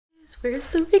Where's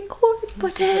the record button?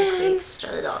 This is a great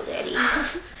start already.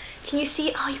 Can you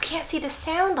see? Oh, you can't see the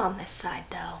sound on this side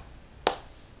though.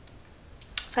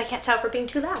 So I can't tell if we're being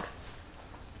too loud.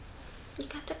 You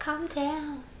got to calm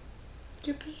down.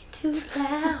 You're being too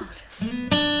loud.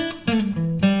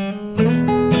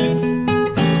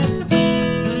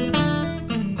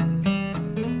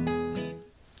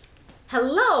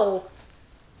 Hello.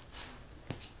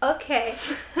 Okay.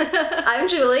 I'm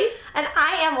Julie. And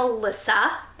I am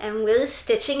Alyssa. And we're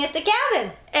stitching at the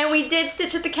cabin. And we did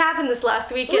stitch at the cabin this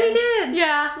last weekend. We did.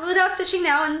 Yeah. We're not stitching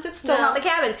now and it's still not the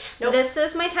cabin. Nope. This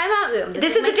is my timeout room.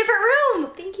 This is a different room.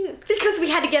 Thank you. Because we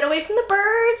had to get away from the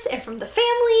birds and from the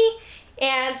family.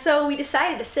 And so we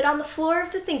decided to sit on the floor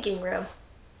of the thinking room.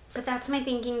 But that's my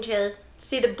thinking chair.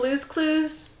 See the Blue's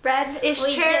Clues red-ish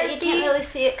chair? Yeah, you can't really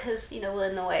see it because, you know, we're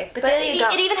in the way. But there you go.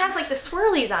 It even has like the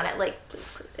swirlies on it, like Blue's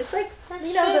Clues. It's like, that's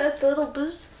you know, the little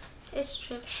blues. It's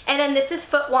true. And then this is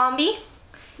Foot Womby.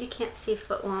 You can't see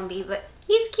Foot Womby, but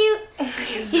he's cute.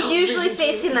 He's so usually really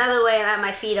facing the other way and I have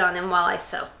my feet on him while I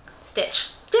sew. Stitch.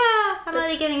 Yeah, I'm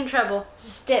already getting in trouble.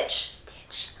 Stitch.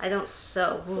 I don't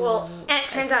sew. Well, and it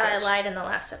turns out I stitch. lied in the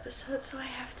last episode, so I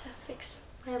have to fix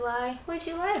my lie. What'd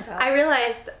you lie about? I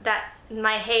realized that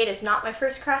my height is not my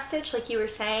first cross stitch, like you were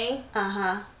saying.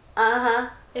 Uh-huh. Uh-huh.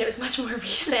 It was much more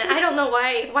recent. I don't know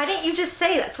why. Why didn't you just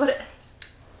say that's what it...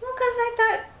 Well, because I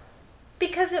thought,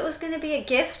 because it was going to be a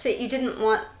gift that you didn't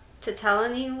want to tell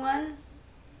anyone.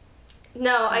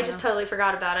 No, I just totally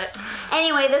forgot about it.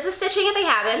 Anyway, this is Stitching at the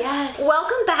Cabin. Yes.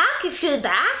 Welcome back if you're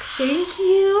back. Thank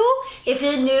you. If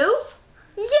you're new,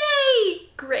 yay!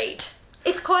 Great.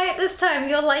 It's quiet this time.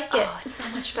 You'll like it. Oh, it's so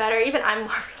much better. Even I'm more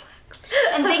relaxed.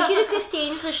 And thank you to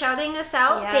Christine for shouting us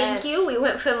out. Yes. Thank you. We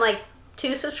went from like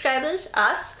 2 subscribers,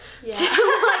 us, Yeah. to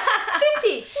like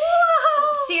 50.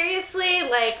 Whoa! Seriously,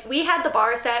 like we had the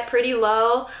bar set pretty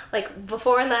low. Like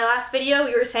before in the last video,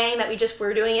 we were saying that we just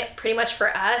were doing it pretty much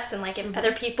for us, and like if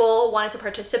other people wanted to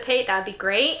participate, that would be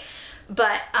great.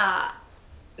 But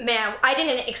man, I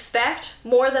didn't expect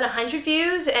more than 100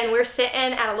 views, and we're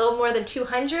sitting at a little more than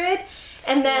 200.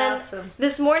 And then awesome.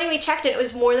 This morning we checked it, it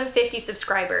was more than 50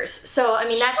 subscribers. So I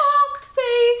mean that's Shocked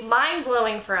face. mind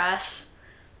blowing for us.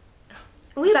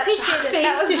 We Is that appreciate shock it. face?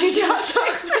 That was Did you do a shock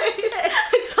shock face? face.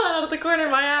 I saw it out of the corner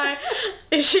of my eye.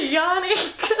 Is she yawning?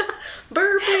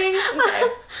 Burping?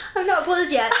 Okay. I'm not bored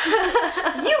yet.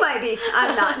 You might be.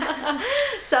 I'm not.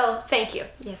 So thank you.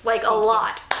 Yes, like thank a you.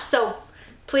 lot. So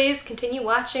please continue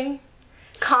watching.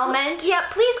 Comment. Yeah,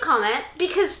 please comment,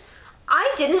 because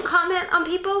I didn't comment on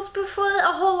people's before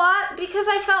a whole lot because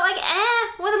I felt like,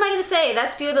 what am I gonna say?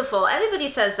 That's beautiful. Everybody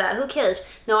says that. Who cares?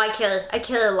 No, I care. I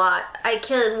care a lot. I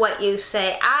care what you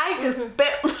say. I just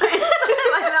bit my in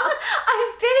my mouth.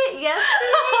 I bit it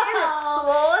yesterday and it's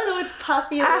swollen. So it's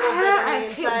puffy a little bit on I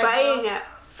the keep inside. biting it.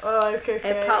 Oh, okay. I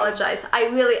apologize.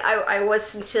 I was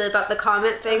sincere about the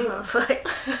comment thing, but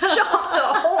I chopped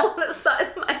a hole in the side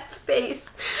of my face.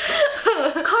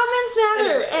 Comments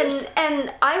matter,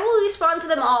 and I will respond to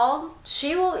them all.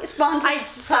 She will respond to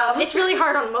some. It's really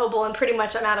hard on mobile, and pretty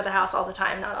much I'm out of the house all the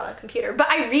time, not on a computer. But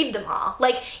I read them all.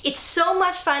 Like, it's so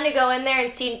much fun to go in there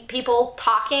and see people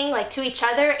talking, like, to each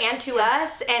other and to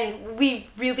us, and we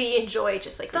really enjoy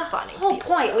just, like, responding The whole to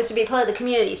people. point was to be part of the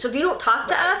community. So if you don't talk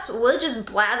to us, we're just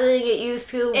blathering at you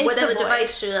through Into whatever the void.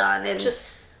 device you're on, and Just...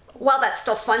 while that's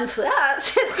still fun for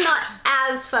us, it's not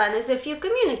as fun as if you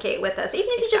communicate with us. Even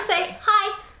if you just say Exactly.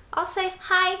 hi, I'll say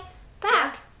hi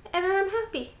back, and then I'm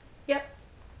happy. Yep.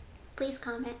 Please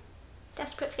comment.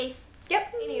 Desperate face.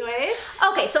 Yep. Anyways.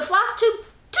 Okay, so FlossTube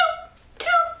 2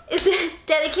 is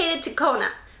dedicated to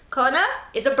Kona. Kona?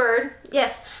 Is a bird.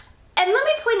 Yes. And let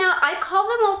me point out, I call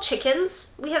them all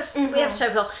chickens. We have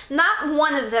several. Not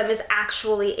one of them is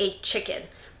actually a chicken.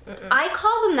 I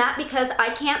call them that because I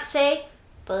can't say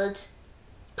birds.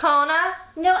 Kona.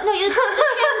 No, you're supposed to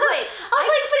translate. I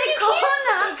can say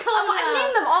Kona. Kona. I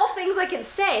named them all things I can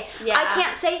say. Yeah. I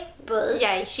can't say birds.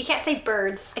 Yeah, she can't say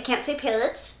birds. I can't say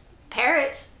parrots.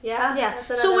 Parrots. Yeah. Yeah.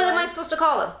 That's So what another am I one. supposed to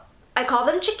call them? I call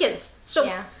them chickens. So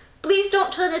Yeah. please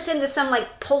don't turn this into some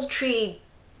like poultry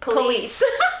police.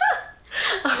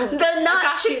 They're not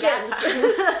got you that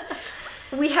chickens.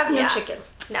 We have no Yeah.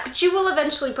 chickens. No. But you will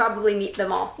eventually probably meet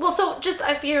them all. Well, so just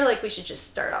I feel like we should just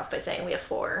start off by saying we have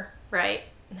 4, right?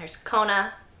 And there's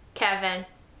Kona, Kevin,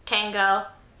 Tango,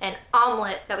 and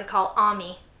Omelet that we call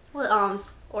Ami. With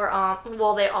arms. Or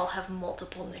well, they all have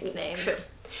multiple nicknames. True.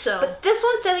 So But this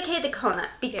one's dedicated to Kona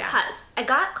because I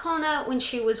got Kona when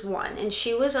she was 1 and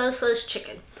she was our first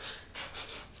chicken.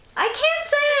 I can't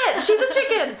say it! She's a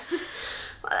chicken!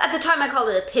 At the time I called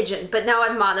it a pigeon, but now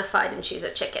I've modified and she's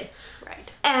a chicken.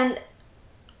 right. And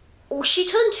she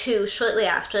turned 2 shortly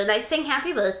after, and I sang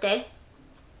happy birthday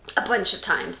a bunch of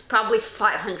times, probably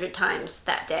 500 times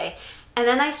that day. And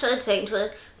then I started saying to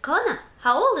her, Kona,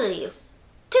 how old are you?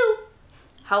 2.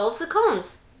 How old's the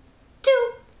cones?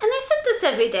 2. And I said this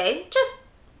every day, just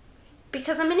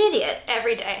because I'm an idiot.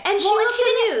 Every day. And she looked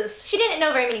amused. She didn't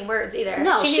know very many words either.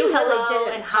 No, she knew really hello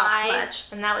didn't and talk hi, much.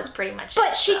 and that was pretty much it.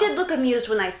 But she did look amused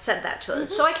when I said that to her,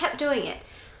 so I kept doing it.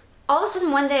 All of a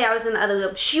sudden, one day I was in the other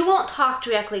room. She won't talk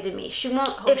directly to me. She won't.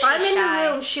 If I'm in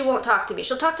the room, she won't talk to me.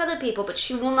 She'll talk to other people, but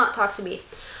she will not talk to me.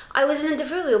 I was in a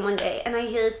different room one day, and I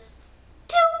heard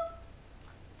 2.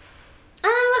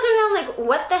 And I'm looking around like,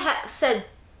 what the heck said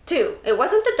 2? It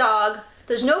wasn't the dog.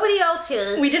 There's nobody else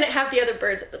here. We didn't have the other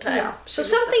birds at the time. No. So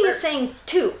something is saying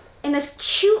 2 in this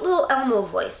cute little Elmo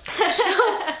voice. So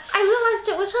I realized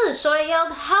it was her. So I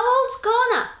yelled, how old's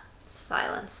Kona?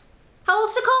 Silence. How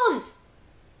old's the cones?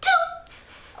 2.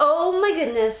 Oh my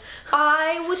goodness.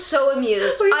 I was so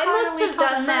amused. I must have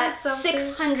done that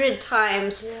 600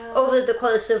 times over the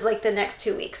course of like the next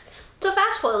 2 weeks. So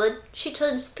fast forward, she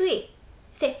turns 3.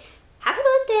 I say, happy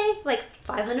birthday, like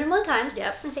 500 more times.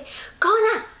 Yep. I say,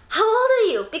 Kona, how old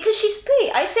are you? Because she's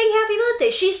 3. I sang happy birthday.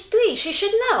 She's 3. She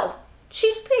should know.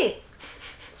 She's 3.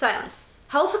 Silence.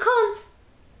 How's the cones?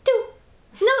 2.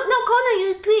 No, Kona,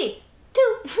 you're 3.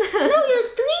 2. No, you're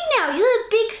 3 now. You're a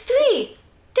big 3.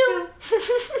 2.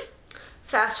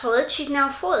 Fast forward, she's now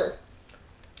 4.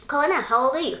 Kona, how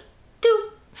old are you?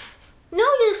 2. No,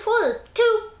 you're 4.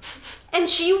 2. And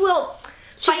she will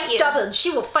She's stubborn. She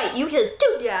will fight. You hear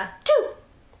 2. Yeah. 2.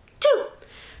 2.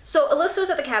 So Alyssa was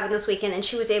at the cabin this weekend and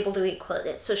she was able to record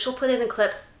it. So she'll put in a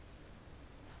clip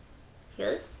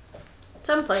here,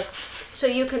 someplace, so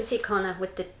you can see Kona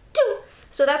with the 2.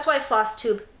 So that's why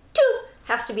FlossTube 2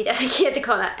 has to be dedicated to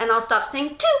Kona. And I'll stop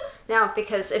saying 2 now,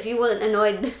 because if you weren't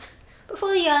annoyed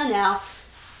before, you are now.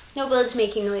 No birds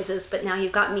making noises, but now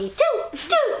you've got me 2.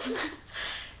 2.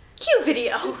 Cute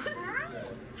video.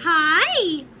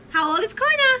 Hi. How old is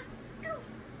Kona?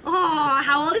 Oh,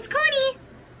 how old is Connie?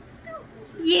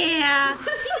 Yeah.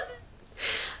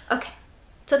 Okay,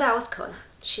 so that was Kona.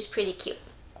 She's pretty cute.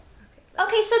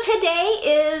 Okay, so today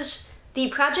is the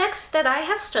projects that I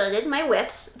have started, my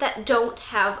whips, that don't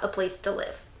have a place to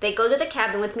live. They go to the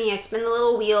cabin with me, I spin the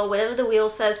little wheel, whatever the wheel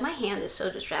says. My hand is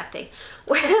so distracting.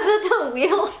 Whatever the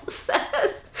wheel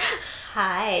says.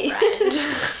 Hi. Friend.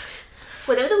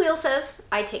 Whatever the wheel says,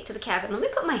 I take to the cabin. Let me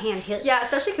put my hand here. Yeah,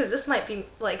 especially because this might be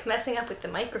like messing up with the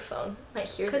microphone. Might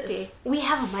hear Could this. be. We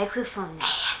have a microphone now.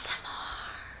 ASMR.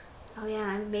 Oh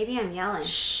yeah, maybe I'm yelling.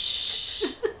 Shh.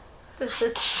 This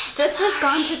has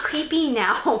gone to creepy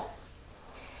now.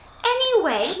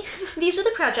 Anyway, these are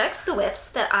the projects, the whips,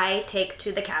 that I take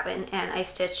to the cabin and I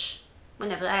stitch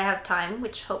whenever I have time,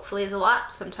 which hopefully is a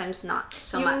lot, sometimes not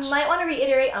so much. You might want to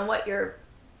reiterate on what your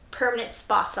permanent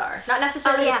spots are, not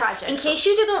necessarily the project. In case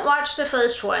you didn't watch the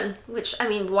first one, which, I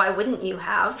mean, why wouldn't you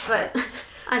have, but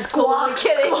I'm totally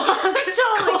kidding.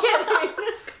 Totally kidding.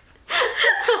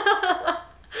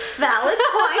 Valid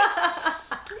point.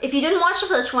 If you didn't watch the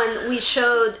first one, we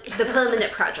showed the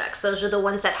permanent projects. Those are the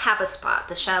ones that have a spot.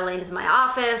 The Chatelaine is in my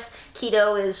office.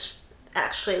 Keto is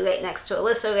actually right next to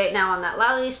Alyssa right now on that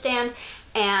Lowry stand.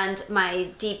 And my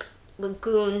deep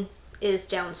lagoon is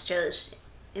downstairs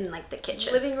in like the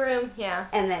kitchen. Living room, yeah.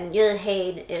 And then your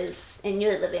Hade is in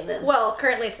your living room. Well,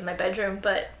 currently it's in my bedroom,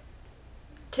 but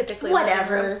typically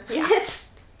whatever. Yeah.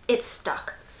 It's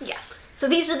stuck. Yes. So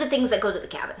these are the things that go to the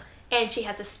cabin. And she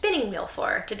has a spinning wheel for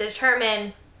her to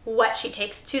determine what she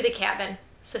takes to the cabin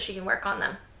so she can work on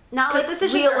them. Not like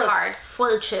decisions wheel are of hard.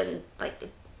 fortune, like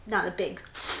not a big.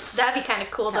 That'd be kind of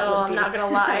cool though, I'm not gonna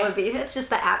lie. That would be. It's just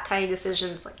the app tiny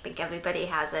decisions. Like, I think everybody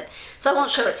has it. So I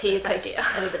won't show it to you because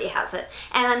everybody has it.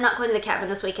 And I'm not going to the cabin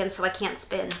this weekend, so I can't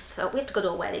spin. So we have to go to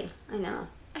a wedding. I know.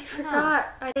 I forgot.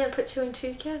 I didn't put 2 and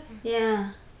 2 together. Yeah.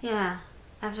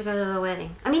 I have to go to a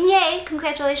wedding. I mean, yay,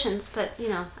 congratulations, but you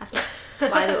know, I have to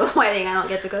fly to a wedding. I don't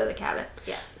get to go to the cabin.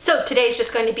 Yes. So today's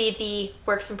just going to be the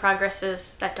works in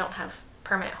progresses that don't have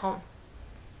permanent home.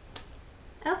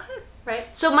 Okay.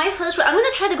 Right? So my first one, I'm going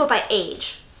to try to go by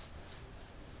age.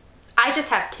 I just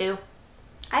have 2.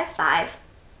 I have 5.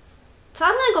 So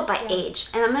I'm going to go by age,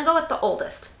 and I'm going to go with the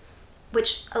oldest,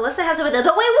 which Alyssa has over there.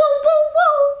 But wait,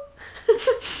 whoa!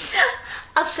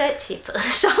 I'll show it to you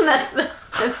first on the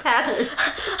pattern.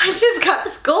 I just got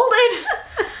scolded.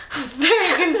 I'm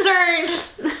very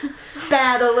concerned.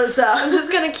 Bad, Alyssa. I'm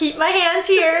just going to keep my hands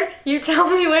here. You tell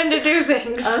me when to do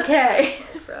things. Okay.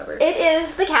 Forever. It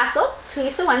is the castle,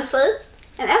 Teresa Winslet.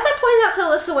 And as I pointed out to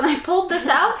Alyssa when I pulled this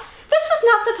out, this is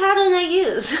not the pattern I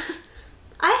use.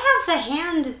 I have the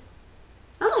hand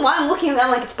I don't know why I'm looking around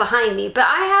like it's behind me, but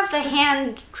I have the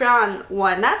hand-drawn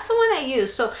one. That's the one I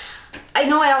use. So I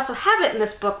know I also have it in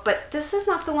this book, but this is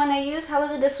not the one I use.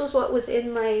 However, this was what was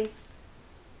in my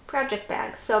project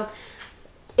bag. So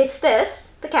it's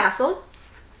this, the castle.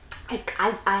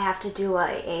 I have to do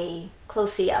a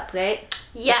closey up, right?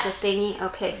 Yes. With the thingy.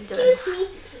 Okay. Excuse me.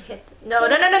 No.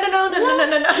 Okay, your turn.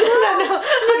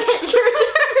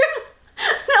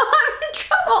 No, I'm in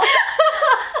trouble.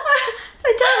 I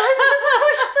just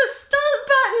pushed the start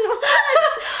button.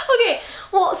 Okay,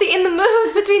 well, see, in the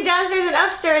move between downstairs and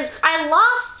upstairs, I'm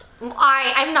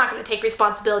not going to take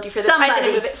responsibility for this. I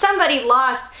didn't move it. Somebody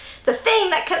lost the thing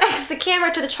that connects the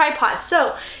camera to the tripod.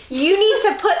 So you need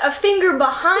to put a finger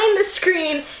behind the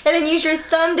screen and then use your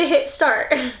thumb to hit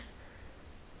start.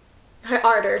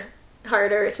 Harder.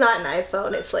 It's not an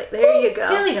iPhone. It's like, there you go.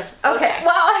 There we go. Okay.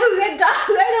 Wow, I got dot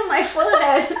right on my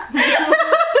forehead.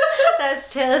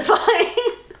 That's terrifying.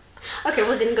 Okay,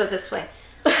 we're gonna go this way.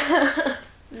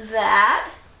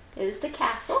 That is the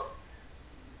castle.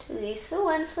 To Lisa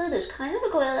Wensley. There's kind of a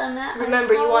glare on that.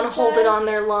 Remember, you want to hold it on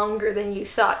there longer than you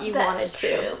thought you wanted to. That's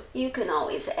true. You can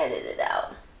always edit it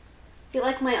out. You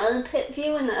like my armpit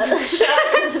view in the other shot?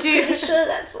 I'm pretty sure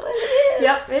that's what it is.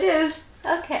 Yep, it is.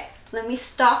 Okay, let me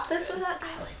stop this without.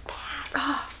 I was bad.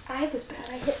 Oh, I was bad.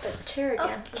 I hit the chair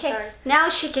again. Okay. I'm sorry. Now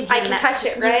she can. I can touch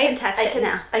it, right? You can touch it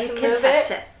now. I can move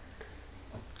it.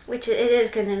 Which it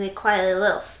is going to require a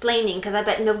little explaining because I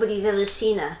bet nobody's ever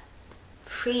seen a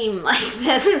frame like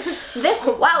this. This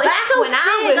wow, it's so when big.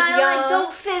 I was I young. like,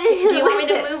 don't fit in. Do you want me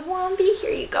to move Wombi?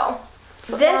 Here you go.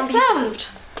 This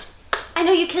I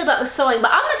know you care about the sewing,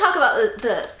 but I'm going to talk about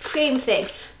the frame thing.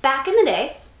 Back in the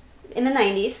day, in the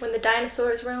 90s. When the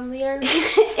dinosaurs roamed the earth.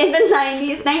 In the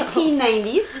 90s,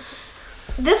 1990s.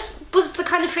 This was the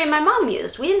kind of frame my mom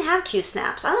used. We didn't have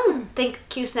Q-snaps. I don't think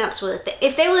Q-snaps were a thing.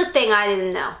 If they were a thing, I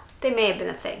didn't know. They may have been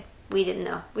a thing. We didn't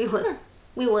know. We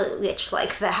were rich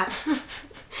like that.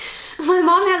 My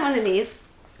mom had one of these,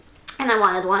 and I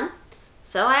wanted one.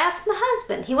 So I asked my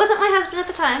husband. He wasn't my husband at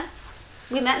the time.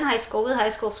 We met in high school. We were high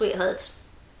school sweethearts.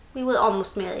 We were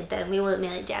almost married then. We weren't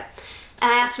married yet. And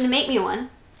I asked him to make me one,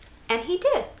 and he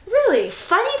did. Really?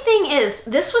 Funny thing is,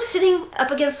 this was sitting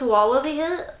up against the wall over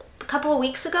here a couple of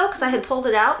weeks ago because I had pulled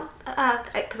it out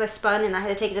because I spun and I had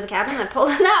to take it to the cabin, and I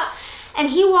pulled it out. And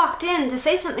he walked in to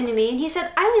say something to me, and he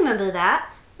said, "I remember that."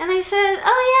 And I said,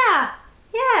 "Oh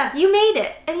yeah, you made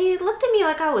it." And he looked at me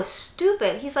like I was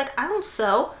stupid. He's like, "I don't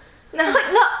sew." I was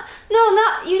like, no,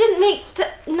 you didn't make the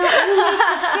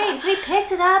frame. So he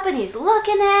picked it up and he's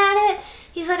looking at it.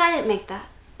 He's like, "I didn't make that."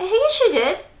 I said, "Yes, you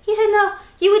did." He said, "No,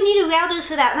 you would need a router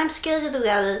for that, and I'm scared of the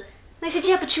router." And I said,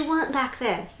 "Yeah, but you weren't back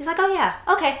then." He's like, "Oh yeah,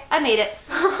 okay, I made it."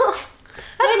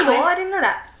 That's cool. I didn't know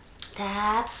that.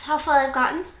 That's how far I've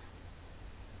gotten.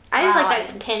 I just like that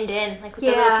it's pinned in, like with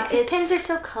the little pins. Pins are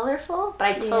so colorful, but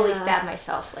I totally stabbed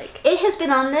myself. Like it has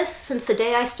been on this since the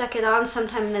day I stuck it on,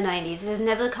 sometime in the 90s. It has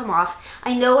never come off.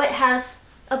 I know it has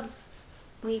a.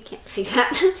 Well, you can't see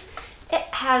that. It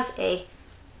has a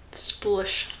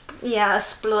splush. Yeah, a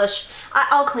splush.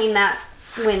 I'll clean that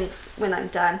when I'm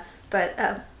done. But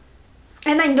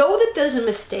and I know that there's a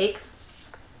mistake.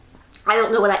 I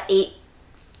don't know what I ate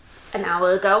an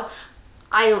hour ago.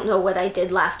 I don't know what I did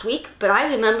last week, but I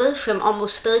remember from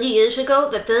almost 30 years ago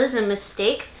that there's a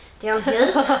mistake down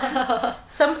here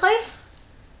someplace.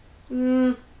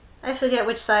 I forget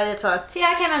which side it's on. See,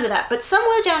 I can't remember that, but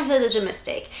somewhere down here there's a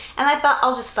mistake. And I thought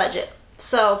I'll just fudge it.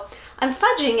 So I'm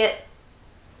fudging it.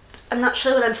 I'm not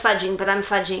sure what I'm fudging, but I'm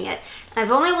fudging it. And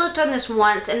I've only worked on this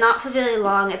once and not for very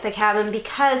long at the cabin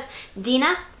because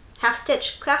Dina, Half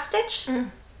Stitch, Cross Stitch,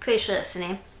 pretty sure that's the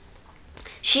name.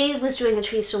 She was doing a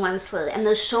Teresa Wensley, and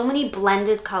there's so many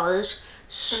blended colors,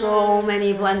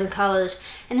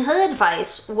 and her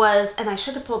advice was, and I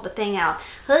should have pulled the thing out,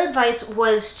 her advice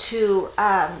was to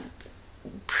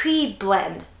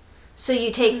pre-blend. So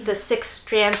you take the 6th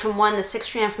strand from one, the 6th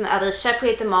strand from the other,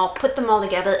 separate them all, put them all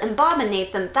together, and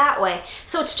bobbinate them that way.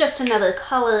 So it's just another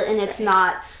color, and it's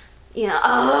not, you know,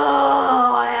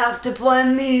 oh, I have to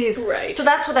blend these. Right. So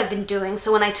that's what I've been doing.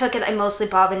 So when I took it, I mostly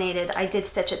bobbinated. I did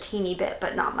stitch a teeny bit,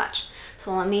 but not much.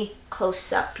 So let me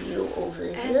close up you over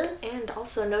here. And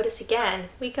also notice again,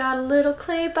 we got a little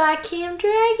clay by Kim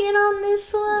Dragon on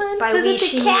this one. By we,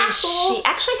 it's a castle.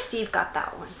 Actually, Steve got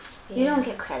that one. Yeah. You don't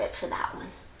get credit for that one.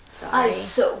 Sorry. I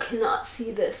so cannot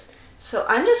see this. So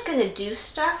I'm just going to do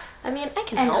stuff. I mean, I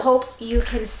can and help. Hope you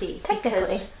can see.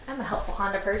 Technically, I'm a helpful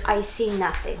Honda person. I see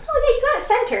nothing. Oh, yeah, you got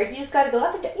it centered. You just got to go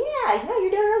up and down. Yeah, no, you're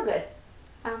doing real good.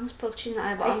 I almost poked you in the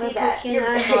eyeball. I see that. You're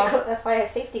very close. That's why I have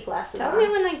safety glasses Tell on. me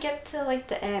when I get to, like,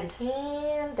 the end.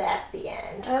 And that's the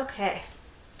end. Okay.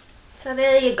 So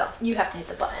there you go. You have to hit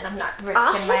the button. I'm not risking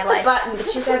I'll my hit life. the button,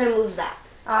 but you gotta move that.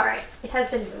 All right, it has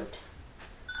been moved.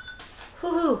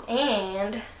 Woohoo!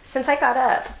 And since I got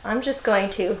up, I'm just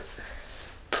going to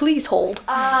please hold.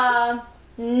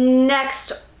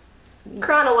 Next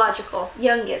Chronological.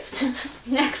 youngest.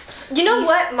 Next. You know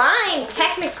what? Mine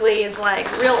technically is like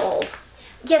real old.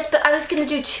 Yes, but I was gonna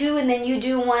do 2 and then you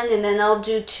do 1 and then I'll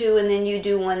do 2 and then you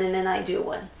do 1 and then I do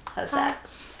 1. How's that?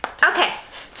 Okay.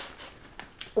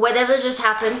 Whatever just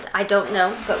happened, I don't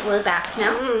know, but we're back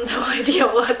now. No idea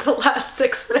what the last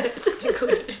 6 minutes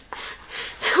included.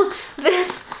 So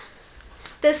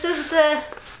this is the,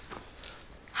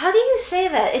 how do you say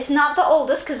that? It's not the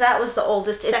oldest because that was the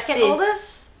oldest. It's Second the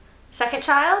oldest? Second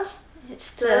child?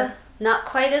 It's the not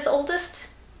quite as oldest.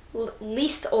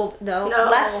 Least old. No.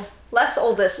 Less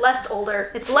oldest. Less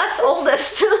older. It's less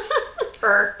oldest.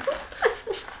 Or.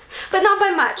 But not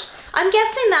by much. I'm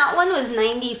guessing that one was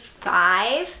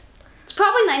 95. It's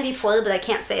probably 94, but I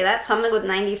can't say that. So I'm gonna go with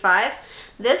 95.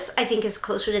 This I think is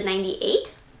closer to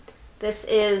 98. This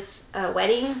is a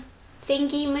wedding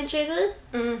thingy majigger.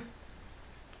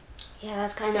 Yeah,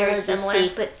 that's kind of hard to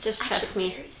see, but just trust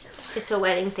me. Very similar. It's a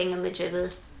wedding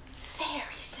thingamajigger.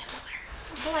 Very similar.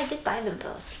 Oh, I did buy them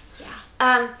both.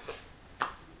 Yeah.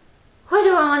 What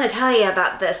do I want to tell you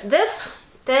about this? This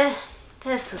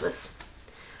was,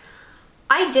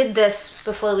 I did this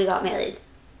before we got married.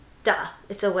 Duh,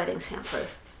 it's a wedding sampler.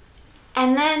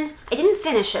 And then I didn't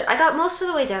finish it. I got most of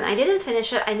the way done. I didn't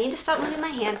finish it. I need to stop moving my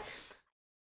hand.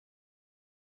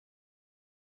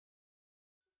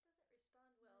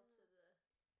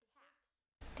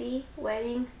 The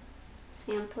wedding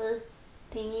sampler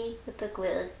thingy with the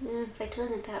glitter. If I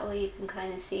turn it that way, you can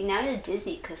kind of see. Now you're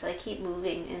dizzy because I keep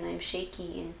moving and I'm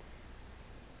shaky. And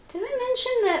did I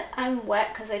mention that I'm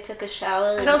wet because I took a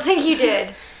shower? I don't think you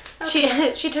did.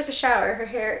 Okay. She took a shower. Her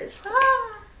hair is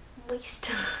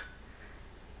moist.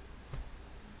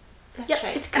 That's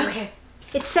right. It's good. Okay.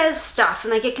 It says stuff,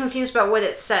 and I get confused about what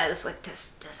it says. Like,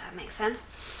 does that make sense?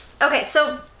 Okay,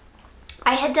 so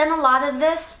I had done a lot of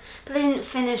this, but I didn't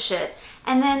finish it.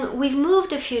 And then we've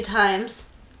moved a few times.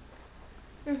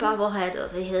 Bobblehead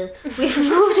over here. We've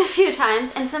moved a few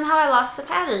times, and somehow I lost the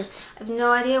pattern. I have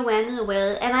no idea when or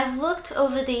where. And I've looked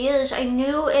over the years. I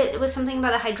knew it was something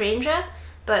about a hydrangea,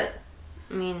 but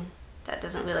I mean, that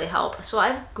doesn't really help. So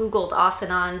I've Googled off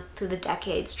and on through the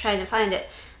decades trying to find it.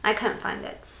 I couldn't find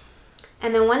it.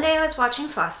 And then one day I was watching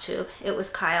FlossTube. It was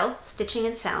Kyle, Stitching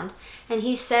and Sound, and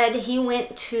he said he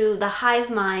went to the hive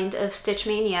mind of Stitch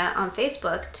Mania on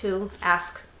Facebook to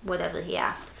ask whatever he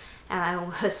asked. And I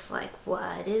was like,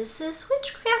 what is this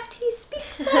witchcraft he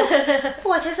speaks of?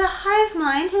 What is a hive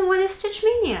mind and what is Stitch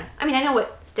Mania? I mean, I know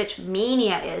what Stitch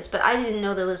Mania is, but I didn't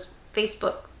know there was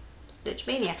Facebook Stitch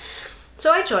Mania.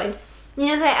 So I joined. You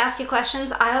know, they ask you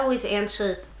questions, I always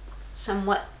answer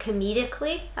somewhat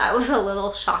comedically. I was a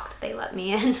little shocked they let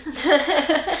me in. She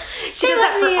does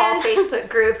that for all Facebook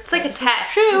groups. It's like a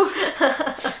test. True.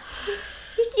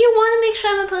 You want to make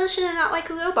sure I'm a person and not like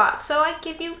a robot, so I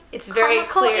give you It's very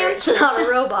comical clear answers. it's not a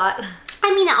robot.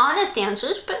 I mean, honest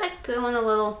answers, but I throw in a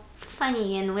little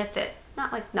funny in with it.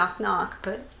 Not like knock knock,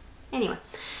 but anyway.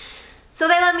 So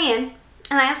they let me in,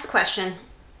 and I asked a question,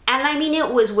 and I mean,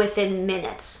 it was within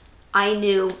minutes. I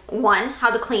knew, one,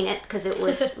 how to clean it, because it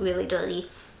was really dirty,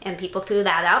 and people threw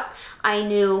that out. I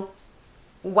knew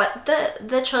what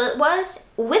the chart was,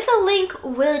 with a link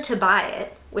where to buy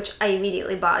it, which I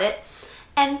immediately bought it.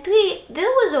 And 3, there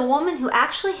was a woman who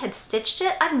actually had stitched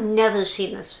it. I've never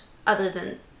seen this other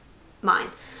than mine.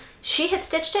 She had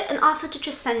stitched it and offered to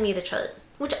just send me the chart,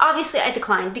 which obviously I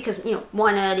declined because, you know,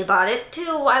 1, I already bought it. 2,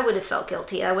 I would have felt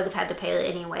guilty. I would have had to pay it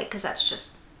anyway because that's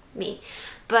just me.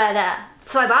 But,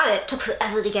 so I bought it. It took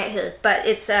forever to get here. But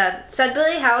it's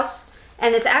Sudbury House,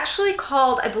 and it's actually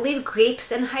called, I believe,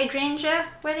 Grapes and Hydrangea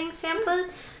Wedding Sampler.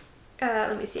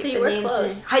 Let me see so if you the were name's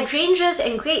close. Hydrangeas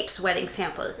and Grapes Wedding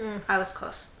Sampler. I was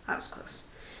close. I was close.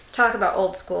 Talk about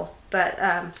old school. But,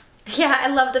 yeah, I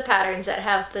love the patterns that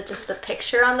have just the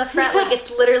picture on the front. Like, it's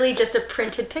literally just a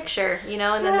printed picture, you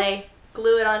know, and then they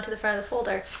glue it onto the front of the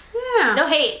folder. yeah. No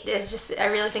hate. It's just, I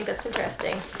really think that's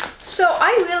interesting. So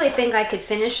I really think I could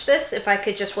finish this if I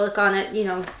could just work on it, you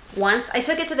know, once. I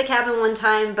took it to the cabin one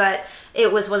time, but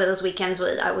it was one of those weekends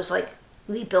where I was like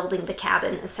rebuilding the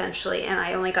cabin essentially, and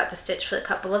I only got to stitch for a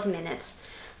couple of minutes.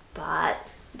 But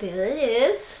there it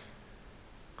is.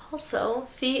 Also,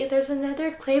 see, there's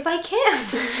another Clay by Kim.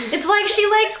 It's like she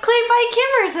likes Clay by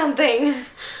Kim or something.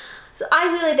 So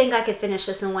I really think I could finish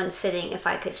this in one sitting if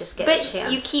I could just get a chance.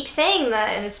 But you keep saying that,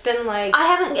 and it's been like... I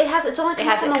haven't, it's only come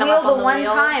up on the wheel the one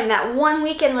time. That one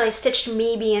weekend when I stitched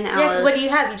maybe an hour. Yeah, 'cause what do you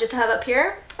have? You just have up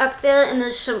here? Up there, and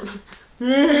there's some...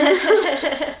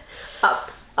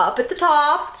 up at the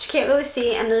top, that you can't really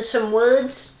see, and there's some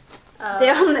words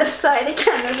there on this side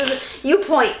again. You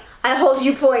point. I hold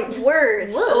you point.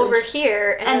 Words over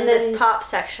here, and then this top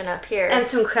section up here. And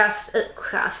some cross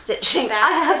stitching.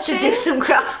 I have to do some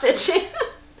cross stitching.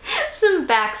 Some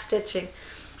back stitching.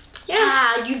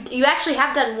 Yeah, you actually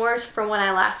have done more from when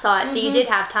I last saw it, so you did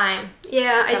have time.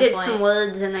 Yeah, I did some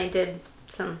words, and I did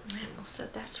some... I almost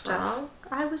said that's wrong.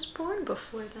 I was born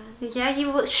before then. Yeah,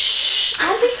 you were... Shh!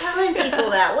 Don't be telling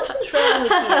people that. What was wrong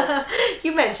with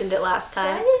you? You mentioned it last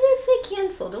time. Why did I say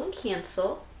cancel? Don't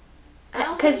cancel.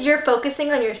 Because you're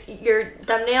focusing on your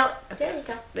thumbnail. There you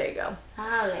go. There you go.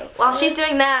 Okay. While she's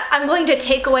doing that, I'm going to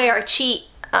take away our cheat.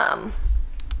 So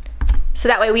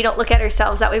that way we don't look at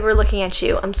ourselves. That way we're looking at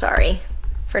you. I'm sorry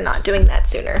for not doing that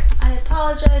sooner. I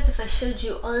apologize if I showed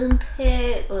you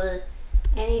armpit or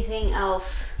anything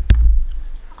else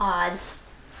odd.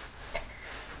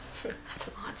 That's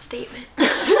an odd statement.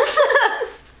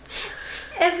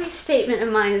 Every statement of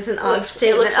mine is an odd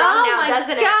statement. It looks wrong now,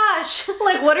 doesn't it? Oh my gosh!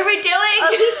 Like, what are we doing? Are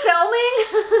we filming?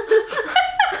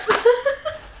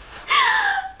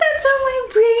 That's how my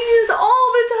brain is all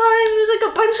the time. There's like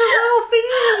a bunch of little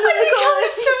things in I think I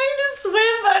was trying to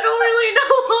swim, but I don't really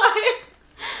know why.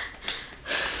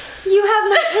 You have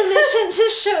my permission to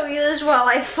show you as well.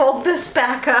 I fold this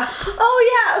back up. Oh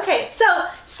yeah, okay. So,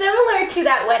 similar to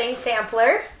that wedding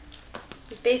sampler,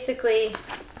 it's basically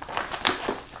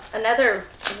another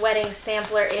wedding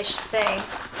sampler-ish thing.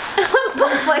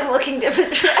 Both like looking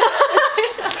different directions.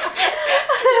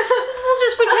 We'll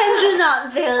just pretend you're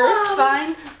not there. It's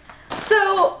fine.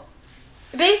 So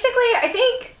basically, I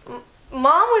think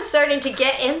Mom was starting to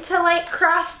get into like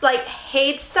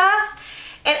Haid stuff,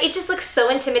 and it just looks so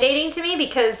intimidating to me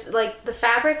because like the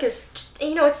fabric is just,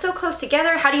 you know, it's so close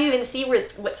together. How do you even see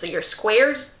what your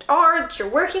squares are that you're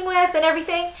working with and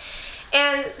everything?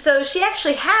 And so she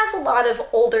actually has a lot of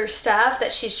older stuff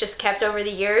that she's just kept over the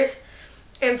years.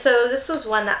 And so this was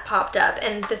one that popped up,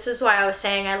 and this is why I was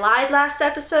saying I lied last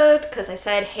episode, because I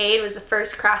said Haid was the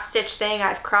first cross-stitch thing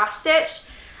I've cross-stitched.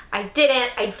 I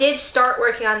didn't. I did start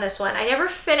working on this one. I never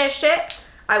finished it.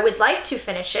 I would like to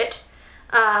finish it.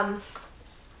 But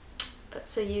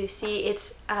so you see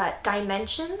it's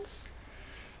Dimensions,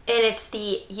 and it's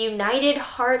the United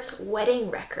Hearts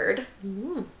Wedding Record.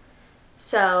 Ooh.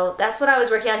 So that's what I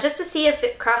was working on, just to see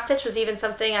if cross-stitch was even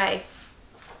something I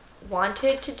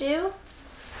wanted to do.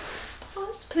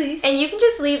 Pause, please. And you can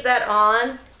just leave that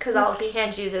on, because I'll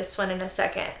hand you this one in a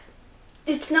second.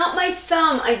 It's not my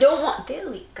thumb. I don't want... There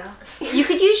we go. You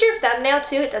could use your thumbnail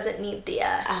too. It doesn't need the heat.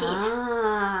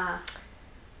 Ah.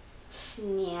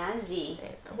 Snazzy.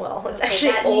 Well, it's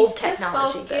actually old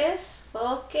technology.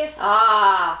 Focus.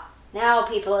 Ah. Now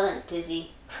people aren't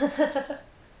dizzy.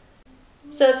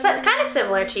 So it's kind of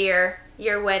similar to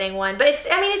your wedding one, but it's,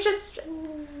 I mean, it's just,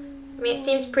 I mean, it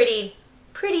seems pretty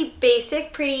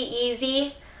basic, pretty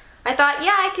easy. I thought,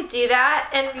 yeah, I could do that,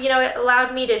 and you know, it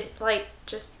allowed me to like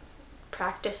just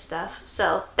practice stuff.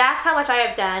 So that's how much I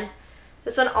have done.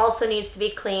 This one also needs to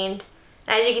be cleaned.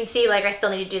 As you can see, like, I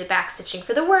still need to do the back stitching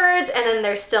for the words, and then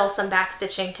there's still some back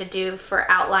stitching to do for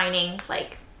outlining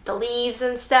like the leaves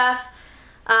and stuff.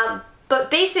 But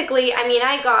basically, I mean,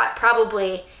 I got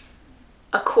probably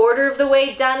a quarter of the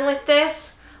way done with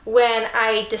this when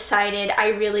I decided I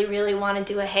really want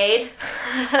to do a Haid.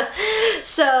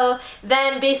 So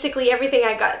then basically everything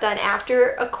I got done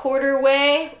after a quarter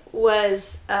way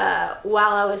was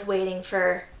while I was waiting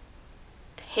for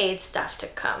Haid stuff to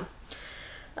come.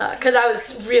 Because I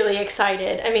was really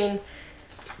excited. I mean,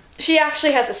 she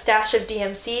actually has a stash of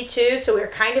DMC too, so we were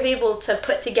kind of able to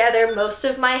put together most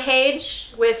of my Haid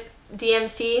with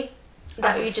DMC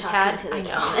that we just had. I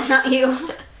know. Not you.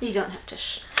 You don't have to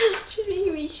shh. So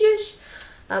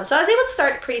I was able to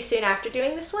start pretty soon after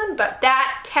doing this one, but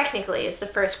that technically is the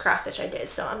first cross stitch I did,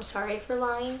 so I'm sorry for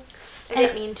lying. I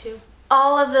didn't mean to.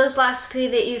 All of those last three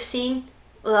that you've seen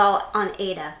were all on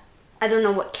Ada. I don't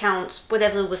know what counts,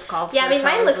 whatever it was called. Yeah, I mean,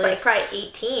 mine looks like probably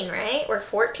 18, right? Or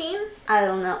 14? I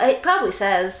don't know. It probably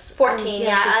says 14.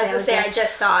 Yeah, I was gonna say I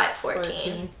just saw it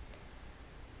 14.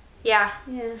 Yeah.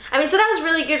 I mean, so that was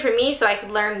really good for me, so I could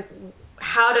learn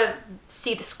how to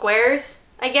see the squares,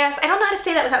 I guess. I don't know how to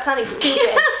say that without sounding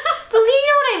stupid. But you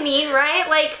know what I mean, right?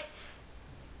 Like,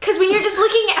 because when you're just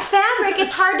looking at fabric,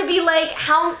 it's hard to be like,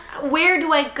 where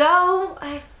do I go?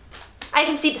 I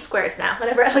can see the squares now.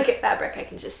 Whenever I look at fabric, I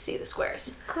can just see the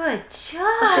squares. Good job.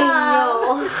 I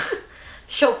know.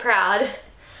 So proud.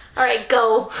 All right,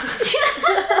 go.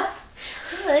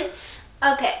 Silly.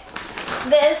 Okay,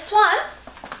 this one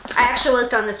I actually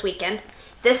worked on this weekend.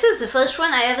 This is the first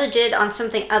one I ever did on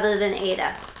something other than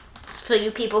Ada. It's for you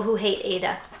people who hate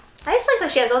Ada. I just like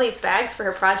that she has all these bags for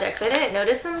her projects. I didn't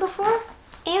notice them before.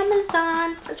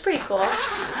 Amazon. That's pretty cool.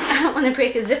 I don't want to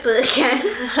break a zipper again.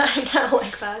 I know,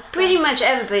 like last Pretty time. much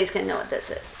everybody's gonna know what this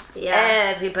is.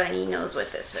 Yeah. Everybody knows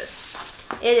what this is.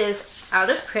 It is out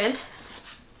of print.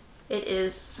 It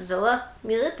is Villa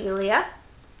Mirabilia.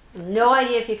 No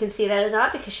idea if you can see that or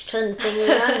not because she turned the thing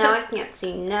around. Now I can't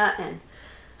see nothing.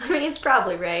 I mean, it's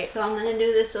probably right. So I'm gonna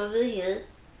do this over here.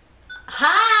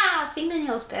 Ha!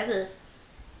 Fingernails better.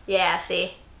 Yeah,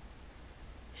 see?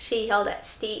 She yelled at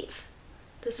Steve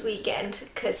this weekend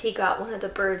because he got one of the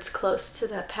birds close to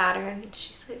the pattern. And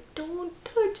she's like, don't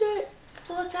touch it.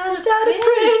 Well, it's out of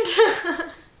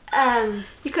print.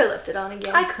 You could have left it on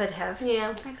again. I could have.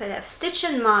 Yeah. I could have. Stitch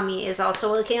and Mommy is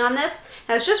also working on this.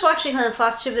 I was just watching her on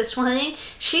FlossTube this morning.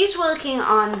 She's working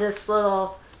on this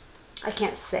little, I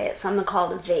can't say it, so I'm going to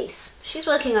call it a vase. She's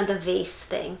working on the vase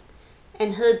thing.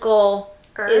 And her goal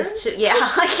is to, yeah,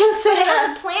 I can't say But it that.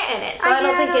 has a plant in it, so I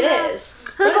don't think it is.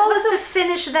 Her goal is to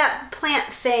finish that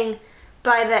plant thing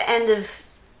by the end of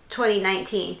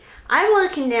 2019. I'm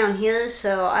working down here,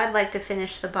 so I'd like to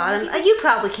finish the bottom. You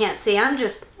probably can't see. I'm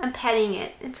petting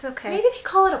it. It's okay. Maybe they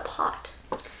call it a pot.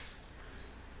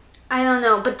 I don't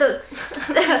know, but It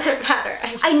doesn't matter.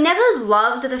 I never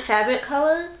loved the fabric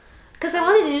color because I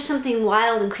wanted to do something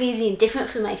wild and crazy and different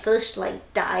for my first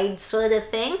like dyed sort of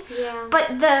thing. Yeah.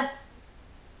 But the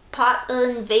pot,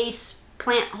 urn, vase,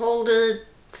 plant holder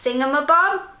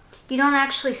thingamabob, you don't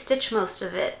actually stitch most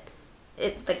of it.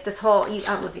 It like this whole, I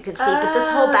don't know if you can see, but this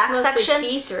whole back section,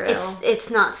 it's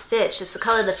not stitched. It's the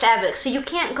color of the fabric, so you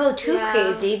can't go too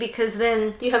crazy because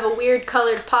then you have a weird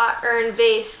colored pot, urn,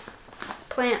 vase,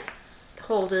 plant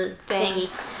holder thingy.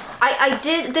 I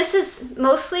did. This is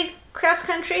mostly cross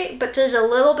country, but there's a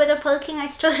little bit of poking I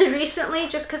started recently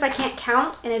just because I can't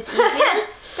count and it's easier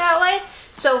that way.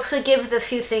 So forgive the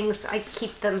few things. I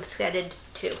keep them threaded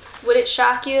too. Would it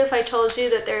shock you if I told you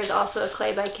that there is also a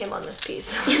clay by Kim on this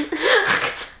piece?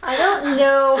 I don't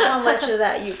know how much of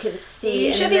that you can see.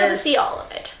 You should be able to see all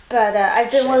of it. But I've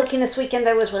been working this weekend.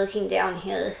 I was working down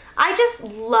here. I just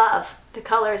love the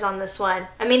colors on this one.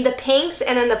 I mean, the pinks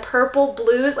and then the purple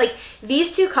blues, like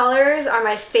these two colors are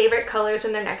my favorite colors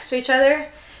when they're next to each other.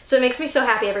 So it makes me so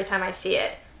happy every time I see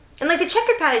it. And like the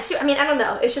checkered pattern too. I mean, I don't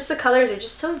know. It's just the colors are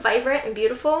just so vibrant and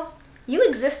beautiful. You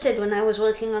existed when I was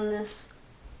working on this.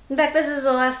 In fact, this is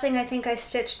the last thing I think I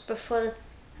stitched before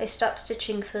I stopped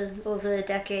stitching for over a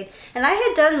decade. And I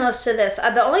had done most of this.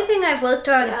 The only thing I've worked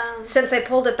on since I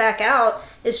pulled it back out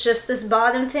is just this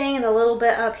bottom thing and a little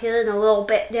bit up here and a little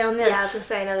bit down there. Yeah, I was gonna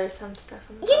say, I know there's some stuff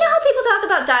on the You know how people talk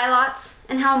about dye lots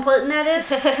and how important that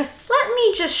is? Let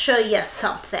me just show you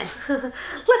something.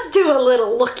 Let's do a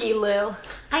little looky-loo.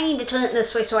 I need to turn it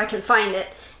this way so I can find it.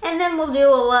 And then we'll do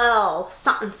a little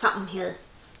something something here.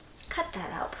 Cut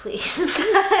that out, please.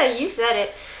 You said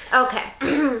it.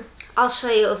 Okay. I'll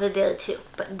show you over there too.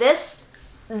 But this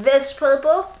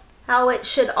purple, how it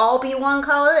should all be one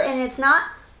color and it's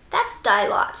not, that's dye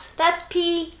lots. That's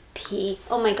PP.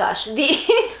 Oh my gosh. It's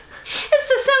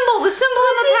the symbol. The symbol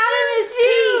of the pattern is P.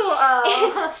 Oh.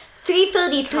 It's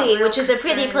 333, which is a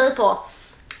pretty purple.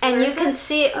 And Where you is can it?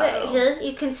 see it right here.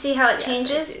 You can see how it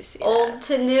changes. I do see old that.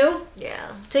 to new.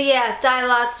 Yeah. So yeah, dye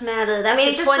lots matter. That's I mean,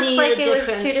 a it just looks 20-year like difference.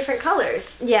 it was two different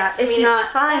colors. Yeah, it's mean, not.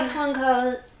 it's fine. That's one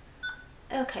color.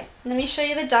 Okay, let me show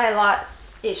you the dye lot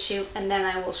issue, and then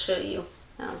I will show you.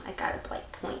 I gotta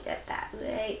like point at that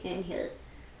right in here.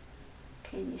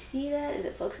 Can you see that? Is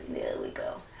it focusing? There we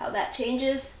go. How that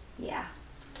changes? Yeah,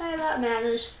 dye lot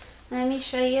matters. Let me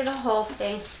show you the whole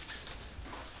thing.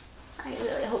 I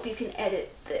really hope you can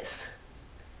edit this.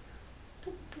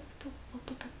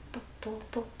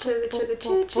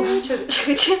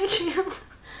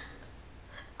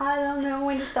 I don't know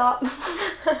when to stop.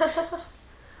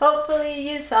 Hopefully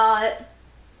you saw it.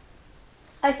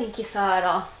 I think you saw it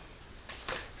all.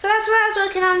 So that's what I was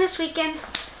working on this weekend.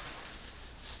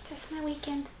 That's my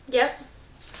weekend. Yep.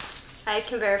 I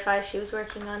can verify she was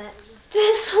working on it.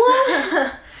 This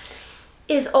one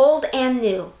is old and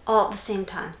new all at the same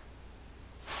time.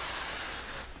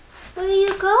 Where are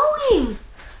you going?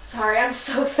 Sorry, I'm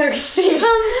so thirsty. Come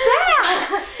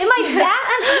back! Am I that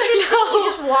uninteresting? No.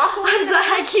 You just walk away? I'm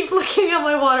sorry, I keep looking at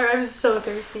my water. I'm so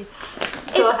thirsty.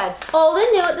 Go ahead. Old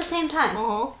and new at the same time.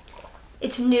 Uh-huh.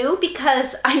 It's new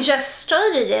because I just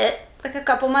started it like a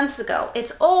couple months ago.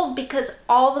 It's old because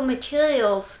all the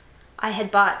materials I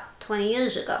had bought 20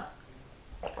 years ago.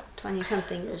 20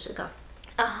 something years ago.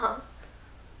 Uh-huh.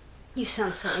 You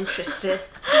sound so interested.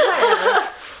 Whatever.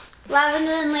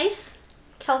 Lavender and lace.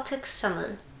 Celtic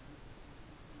summer.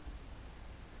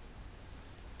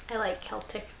 I like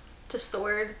Celtic. Just the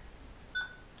word.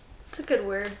 It's a good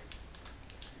word.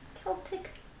 Celtic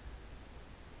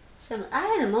summer. I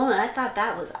had a moment, I thought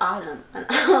that was autumn. And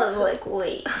I was like,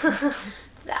 wait,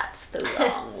 that's the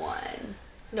wrong one.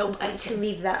 Nope. I'm going to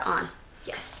leave that on.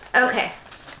 Yes. Okay.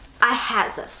 I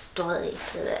had a story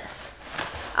for this.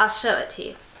 I'll show it to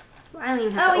you. I don't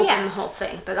even have to open the whole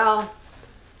thing, but I'll...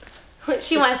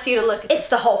 She wants you to look at it's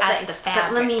the whole at thing. the fabric.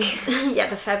 But let me... yeah,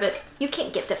 the fabric. You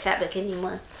can't get the fabric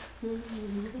anymore.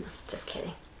 Just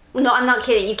kidding. No, I'm not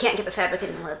kidding. You can't get the fabric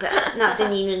anymore, but not the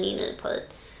Nina part.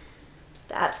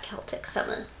 That's Celtic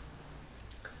summer.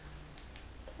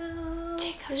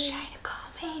 Jacob's trying to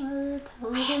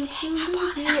call me. I had to hang up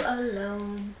on him.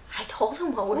 Alone. I told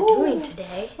him what we're doing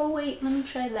today. Oh wait, let me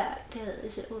try that. There,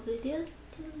 is it over there?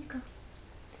 There we go.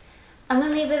 I'm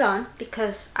gonna leave it on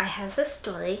because I have a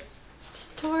story.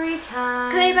 Story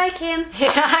time. Good day, bye, Kim.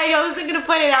 I wasn't gonna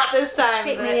point it out this time.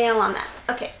 Straight my nail on that.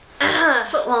 Okay.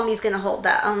 Foot Lommy's gonna hold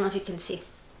that. I don't know if you can see.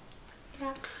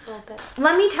 Yeah, a little bit.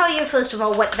 Let me tell you first of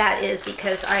all what that is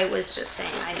because I was just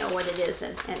saying I know what it is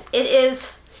and it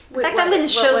is. In fact, I'm going to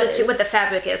show this to you what the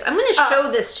fabric is. I'm going to show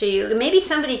this to you. Maybe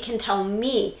somebody can tell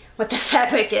me what the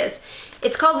fabric is.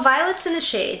 It's called Violets in the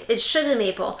Shade. It's sugar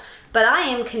maple, but I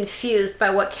am confused by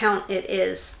what count it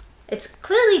is. It's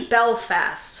clearly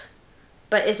Belfast,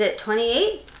 but is it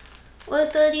 28 or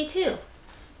 32?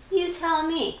 You tell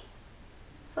me.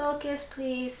 Focus,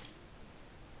 please.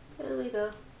 There we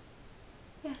go.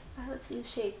 Yeah, Violets in the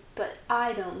Shade, but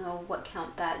I don't know what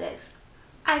count that is.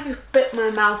 I just bit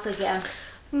my mouth again.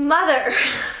 Mother.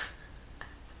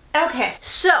 Okay,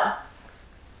 so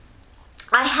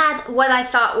I had what I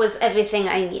thought was everything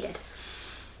I needed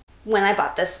when I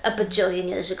bought this a bajillion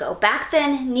years ago. Back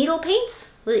then, needle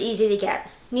paints were easy to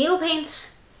get. Needle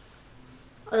paints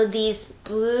are these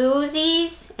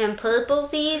bluesies and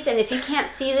purplesies, and if you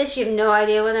can't see this, you have no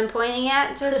idea what I'm pointing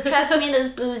at. Just trust me,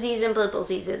 there's bluesies and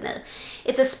purplesies in there.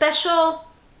 It's a special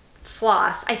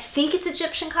floss. I think it's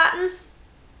Egyptian cotton.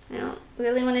 I don't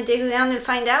really want to dig around and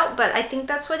find out, but I think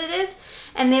that's what it is.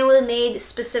 And they were made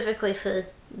specifically for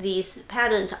these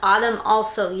patterns. Autumn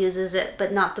also uses it,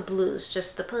 but not the blues,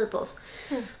 just the purples.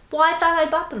 Well, I thought I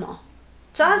bought them all.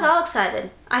 So I was all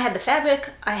excited. I had the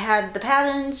fabric, I had the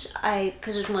patterns,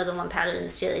 because there's more than one pattern in the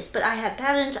series, but I had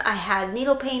patterns, I had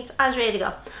needle paints, I was ready to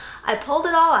go. I pulled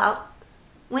it all out,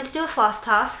 went to do a floss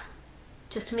toss,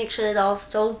 just to make sure it all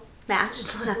still matched,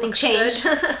 nothing changed.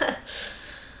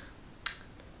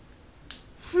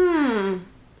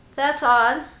 That's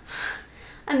odd.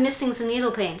 I'm missing some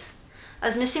needle paints. I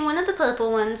was missing one of the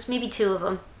purple ones, maybe two of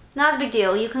them. Not a big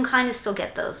deal, you can kind of still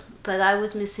get those, but I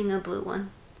was missing a blue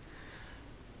one.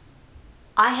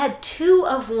 I had two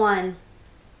of one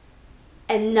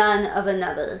and none of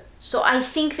another. So I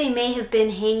think they may have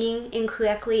been hanging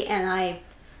incorrectly and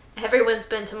Everyone's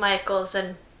been to Michael's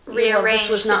and rearranged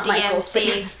this was not the Michael's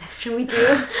DMC. That's true, we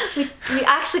do. We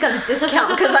actually got a discount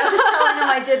because I was telling him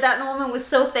I did that and the woman was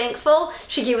so thankful.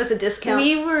 She gave us a discount.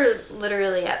 We were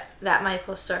literally at that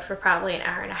Michael's store for probably an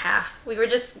hour and a half. We were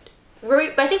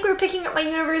I think we were picking up my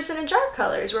Universe in a Jar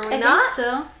colors, were we not? I think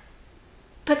so.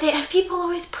 But people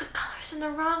always put colors in the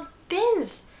wrong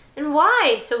bins. And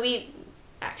why? So we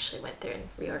actually went there and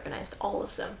reorganized all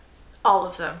of them. All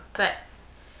of them. But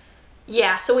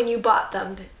yeah, so when you bought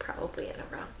them, they're probably in the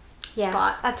wrong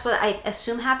spot. That's what I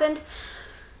assume happened.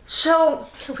 So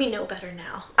we know better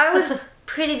now. I was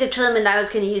pretty determined I was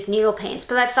going to use needle paints,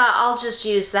 but I thought I'll just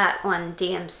use that one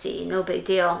DMC, no big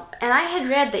deal. And I had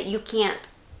read that you can't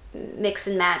mix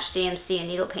and match DMC and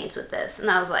needle paints with this, and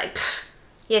I was like,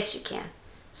 yes you can.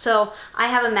 So I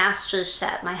have a master's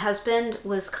set. My husband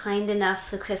was kind enough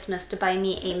for Christmas to buy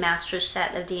me a master's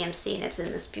set of DMC, and it's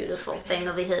in this beautiful thing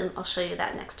over here. I'll show you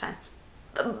that next time.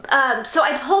 So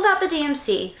I pulled out the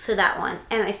DMC for that one,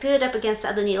 and I threw it up against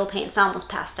other needle paints. I almost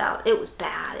passed out. It was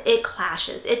bad. It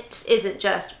clashes. It isn't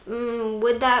just,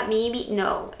 would that maybe?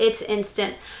 No, it's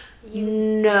instant. You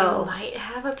might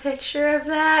have a picture of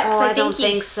that. Oh, I don't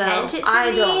think so.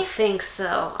 I don't think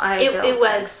so.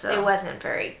 It wasn't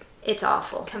very. It's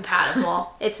awful.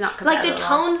 Compatible. It's not compatible. Like the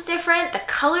tone's different, the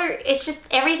color, it's just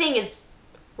everything is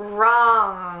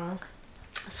wrong.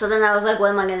 So then I was like, what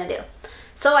am I gonna do?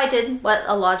 So I did what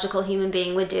a logical human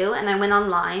being would do, and I went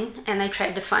online and I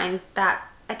tried to find that.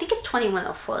 I think it's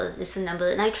 2104 is the number,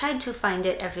 and I tried to find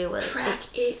it everywhere.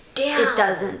 Track it down. It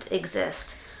doesn't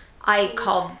exist. I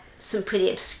called some pretty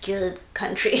obscure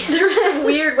countries. There were some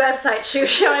weird websites she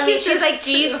was showing me. She's like, do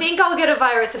you think I'll get a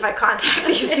virus if I contact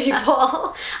these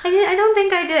people? I don't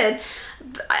think I did.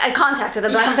 I contacted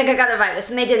them, but I don't think I got a virus,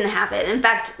 and they didn't have it. In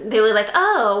fact, they were like,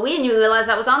 oh, we didn't realize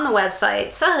that was on the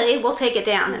website. Sorry, we'll take it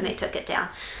down, and they took it down.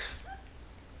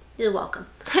 You're welcome.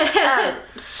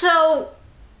 So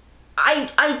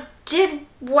I did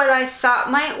what I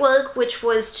thought might work, which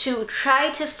was to try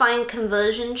to find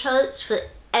conversion charts for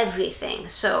everything.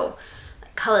 So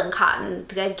color and cotton,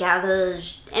 thread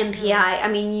gatherers, MPI, I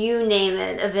mean, you name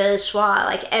it, a Verissoir,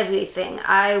 like everything.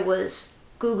 I was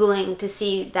Googling to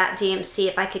see that DMC,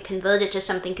 if I could convert it to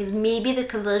something, because maybe the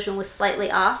conversion was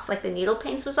slightly off, like the needle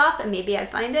paints was off, and maybe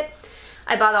I'd find it.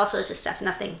 I bought all sorts of stuff,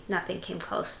 nothing came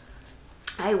close.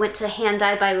 I went to Hand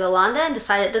Dye by Rolanda and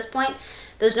decided at this point,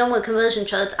 there's no more conversion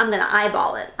charts, I'm gonna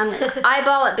eyeball it. I'm gonna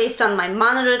eyeball it based on my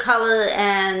monitor color,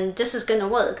 and this is gonna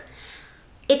work.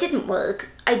 It didn't work.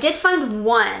 I did find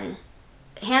one.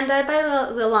 Hand Dye by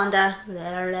Rolanda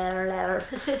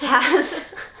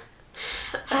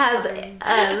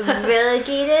has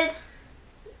variegated.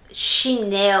 She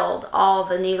nailed all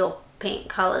the needle paint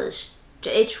colors.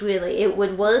 It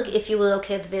would work if you were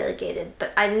okay with variegated,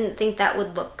 but I didn't think that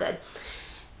would look good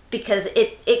because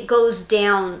it goes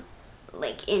down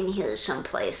like in here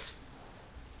someplace.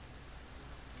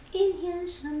 In here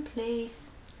someplace.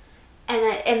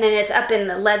 And then it's up in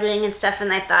the lettering and stuff,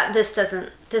 and I thought this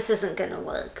isn't gonna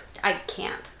work. I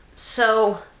can't.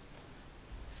 So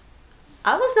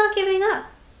I was not giving up.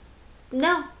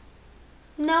 No,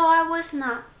 I was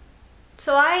not.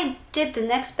 So I did the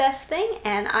next best thing,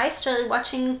 and I started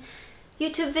watching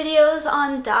YouTube videos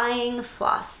on dyeing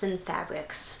floss and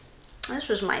fabrics. This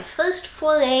was my first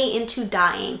foray into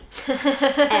dyeing,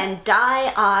 and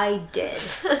dye I did.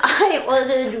 I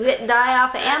ordered dye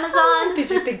off of Amazon. What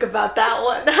did you think about that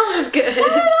one? That was good. I don't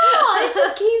know, it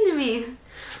just came to me.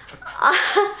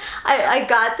 I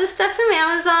got this stuff from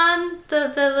Amazon,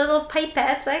 the little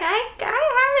pipettes. Like I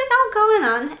had it all going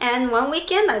on, and one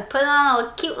weekend I put on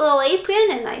a cute little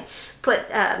apron, and I put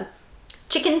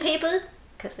chicken paper,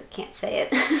 because I can't say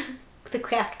it, the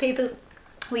craft paper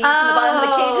we use in the bottom of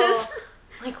the cages.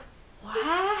 Like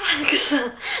wax?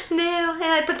 No, and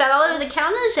I put that all over the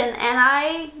counters, and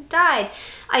I dyed.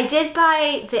 I did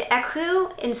buy the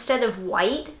ecru instead of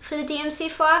white for the DMC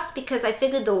floss because I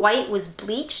figured the white was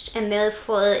bleached and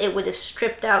therefore it would have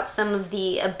stripped out some of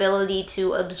the ability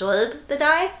to absorb the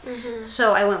dye.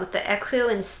 So I went with the ecru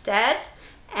instead,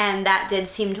 and that did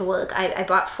seem to work. I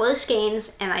bought 4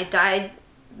 skeins and I dyed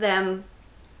them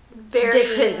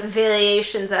different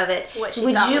variations of it. Would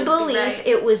you believe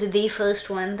it was the first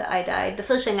one that I dyed? The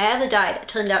first thing I ever dyed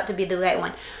turned out to be the right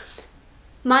one.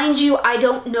 Mind you, I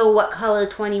don't know what color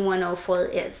 2104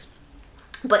 is.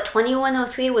 But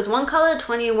 2103 was one color,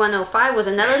 2105 was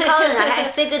another color, and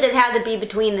I figured it had to be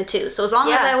between the two. So as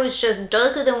long as I was just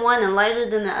darker than one and lighter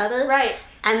than the other. Right.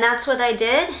 And that's what I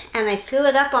did, and I threw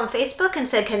it up on Facebook and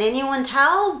said, can anyone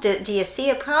tell? Do you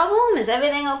see a problem? Is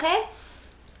everything okay?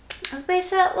 Everybody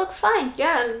said it looked fine.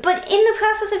 Yeah. But in the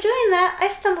process of doing that, I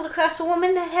stumbled across a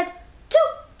woman that had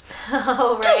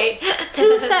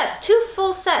two sets, 2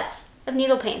 full sets of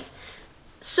needle paints.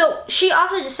 So she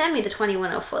offered to send me the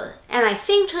 2104, and I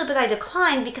thanked her, but I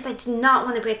declined because I did not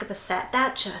want to break up a set.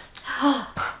 That just,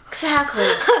 exactly.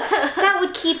 That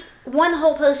would keep one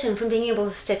whole person from being able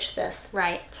to stitch this.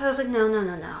 Right. So I was like,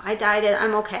 no. I dyed it,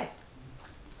 I'm okay.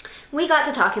 We got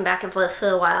to talking back and forth for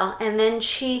a while, and then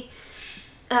she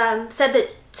said that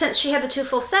since she had the 2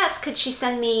 full sets, could she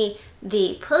send me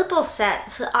the purple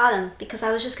set for autumn, because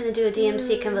I was just going to do a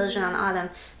DMC conversion on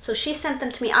autumn. So she sent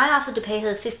them to me. I offered to pay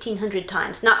her 1,500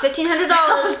 times. Not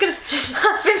 $1,500, just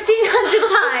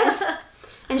 1,500 times.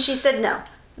 And she said no.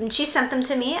 And she sent them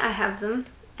to me. I have them,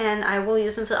 and I will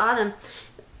use them for autumn.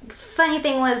 Funny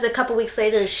thing was, a couple weeks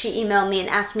later, she emailed me and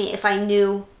asked me if I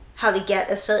knew how to get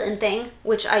a certain thing,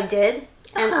 which I did.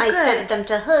 And I sent them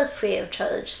to her free of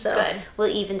charge. So we're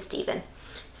even Steven.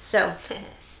 So...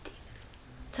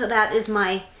 So that is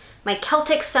my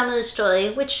Celtic summer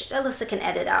story, which Alyssa can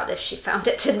edit out if she found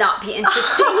it to not be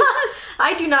interesting.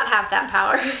 I do not have that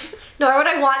power, nor would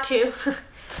I want to.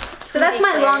 So that's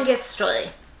my longest story.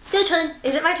 Your turn.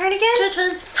 Is it my turn again? It's your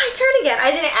turn. It's my turn again.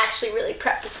 I didn't actually really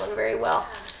prep this one very well.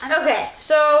 Okay,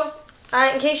 so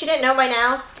in case you didn't know by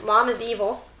now, Mom is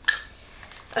evil.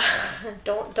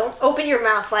 Don't open your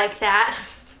mouth like that.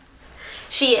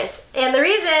 She is, and the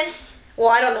reason. Well,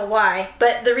 I don't know why,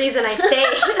 but the reason I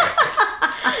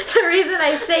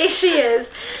say she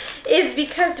is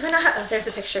because do I not have, oh, there's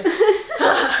a picture.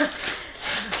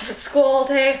 It's school all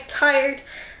day, tired.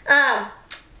 I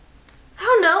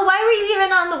don't know, why were you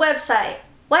even on the website?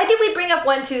 Why did we bring up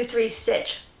 1, 2, 3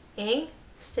 stitch?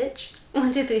 Stitch?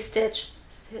 1, 2, 3 stitch.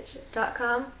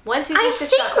 123stitch.com? I think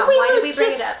 123stitch.com. we Why were did we bring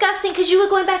it up? discussing because you were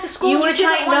going back to school. You were and you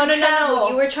didn't trying. want No. to travel.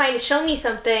 You were trying to show me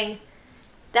something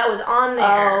that was on there.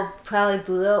 Oh, probably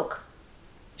Blue Oak.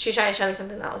 She was trying to show me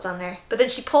something that was on there, but then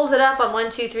she pulls it up on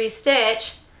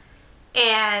 123stitch,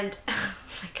 and oh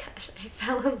my gosh, I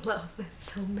fell in love with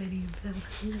so many of them.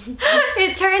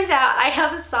 It turns out I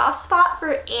have a soft spot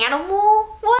for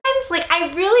animal ones. Like,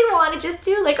 I really want to just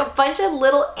do like a bunch of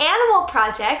little animal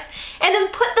projects and then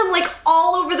put them like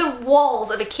all over the walls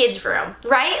of a kid's room,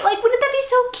 right? Like, wouldn't that be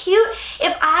so cute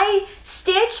if I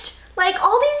stitched like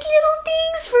all these little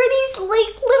things for these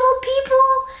like little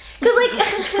people? Because like,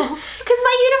 because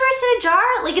my universe in a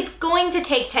jar, like, it's going to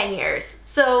take 10 years.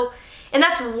 So, and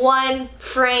that's one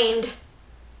framed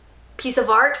piece of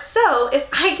art. So if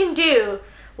I can do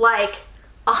like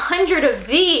 100 of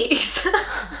these,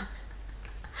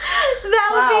 that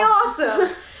would be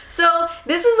awesome. So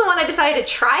this is the one I decided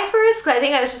to try first because I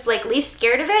think I was just like least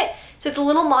scared of it. So it's a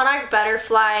little monarch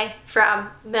butterfly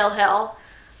from Mill Hill,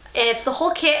 and it's the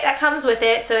whole kit that comes with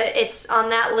it. So it's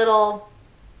on that little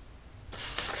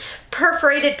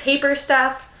perforated paper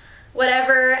stuff,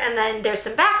 whatever, and then there's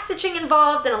some back stitching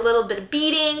involved and a little bit of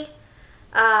beading.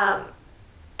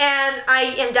 And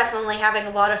I am definitely having a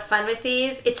lot of fun with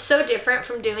these. It's so different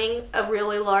from doing a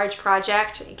really large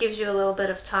project. It gives you a little bit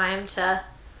of time to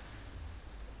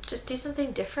just do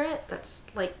something different that's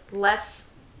like less,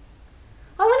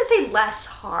 I wouldn't say less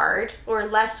hard or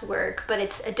less work, but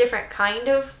it's a different kind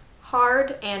of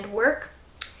hard and work.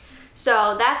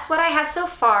 So that's what I have so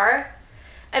far.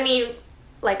 I mean,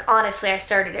 like, honestly, I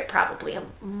started it probably a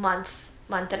month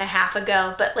and a half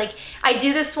ago, but like, I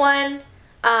do this one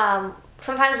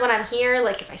sometimes when I'm here,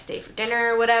 like if I stay for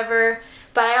dinner or whatever,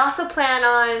 but I also plan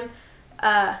on,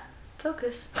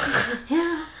 focus.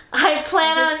 Yeah. I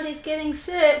plan on... Everybody's getting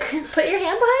sick. Put your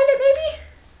hand behind it, maybe?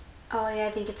 Oh yeah,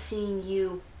 I think it's seeing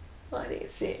you. Well, I think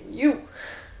it's seeing you.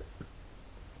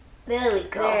 There we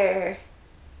go. There.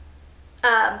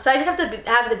 So I just have to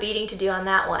have the beading to do on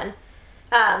that one.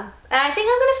 And I think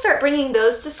I'm going to start bringing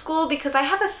those to school because I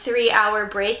have a 3-hour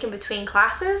break in between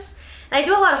classes. And I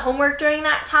do a lot of homework during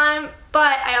that time,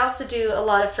 but I also do a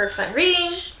lot of for fun reading.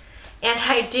 And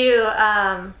I do,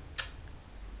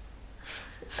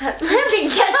 that thing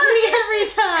gets me every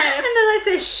time. And then I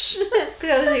say shh.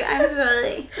 Because I'm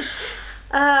sorry.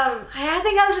 I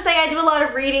think I was just saying I do a lot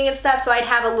of reading and stuff, so I'd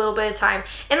have a little bit of time.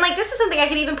 And like, this is something I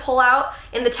could even pull out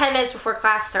in the 10 minutes before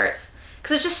class starts.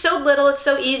 Because it's just so little, it's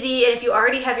so easy, and if you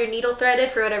already have your needle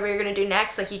threaded for whatever you're going to do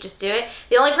next, like, you just do it.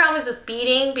 The only problem is with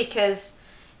beading because,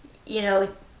 you know,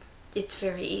 it's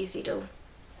very easy to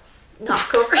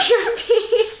knock over your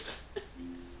beads.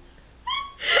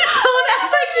 Don't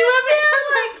act like you haven't done,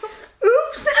 like,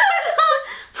 oops.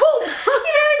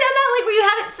 You never done that, like, where you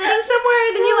have it sitting somewhere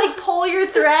and then you, like, pull your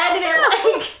thread and it,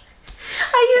 like...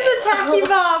 I use a tacky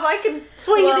bob. I can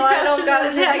fling it across I don't your got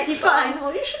room a and it'd be tacky fine. bob.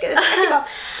 Well, you should get a tacky bob.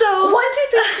 So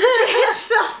 123stitch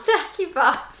sells tacky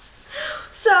bobs.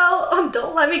 So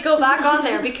don't let me go back on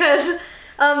there because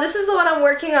this is the one I'm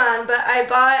working on, but I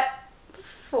bought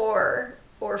 4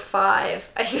 or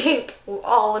 5, I think,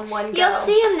 all in one go. You'll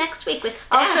see them next week with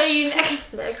Stash. I'll show you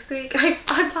next week. I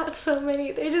bought so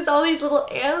many. They're just all these little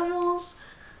animals.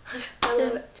 I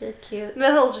love it. They're cute.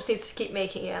 Mill just needs to keep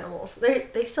making animals.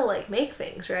 They still like make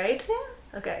things, right? Yeah.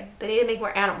 Okay. They need to make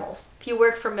more animals. If you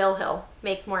work for Mill Hill,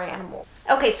 make more animals.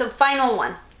 Okay, so final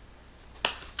one.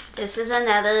 This is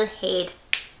another Hade,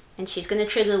 and she's gonna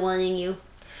trigger warning you.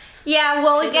 Yeah.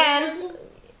 Well, again,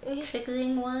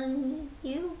 triggering one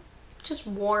you. Just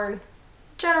warn.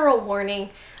 General warning.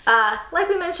 Like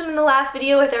we mentioned in the last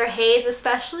video with our Hades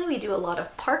especially, we do a lot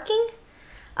of parking,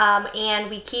 and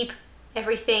we keep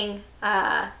everything,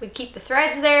 we keep the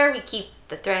threads there, we keep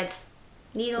the threads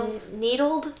Needles.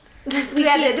 needled. We keep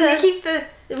the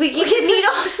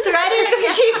needles threaded,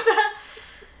 we keep the...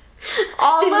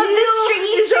 All of the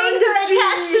stringy strings are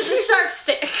attached to the sharp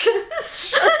stick.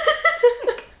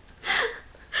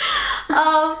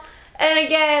 And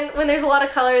again, when there's a lot of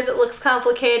colors, it looks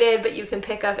complicated, but you can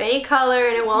pick up any color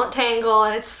and it won't tangle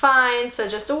and it's fine. So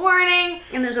just a warning.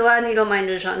 And there's a lot of needle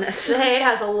minders on this. It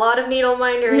has a lot of needle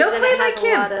minders. No and clay it by has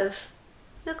Kim. a lot of...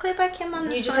 No clay by Kim on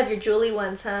this. You just one. have your Julie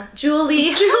ones, huh?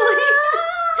 Julie.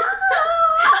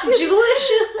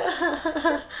 Julish.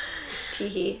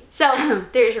 Teehee. So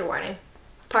there's your warning.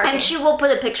 Parking. And she will put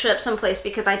a picture up someplace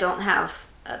because I don't have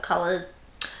a colored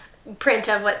print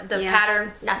of what the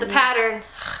pattern, not the pattern,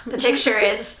 the picture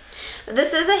is.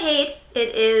 This is a Hade.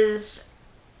 It is...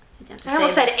 I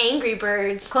almost said Angry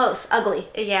Birds. Close. Ugly.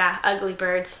 Yeah, Ugly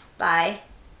Birds. By...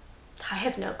 I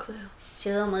have no clue.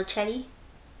 Ciro Mochetti.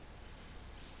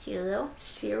 Zero.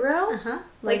 Zero? Uh-huh.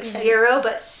 Like zero,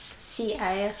 but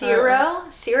Zero.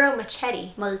 Ciro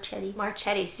Marchetti. Marchetti.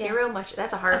 Marchetti. Ciro Marchetti.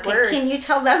 That's a hard word. Can you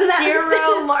tell them that?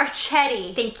 Ciro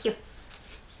Marchetti. Thank you.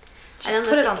 Just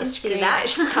put it on the screen. I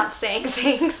should stop saying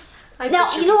things.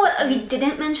 Now, you know what we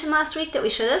didn't mention last week that we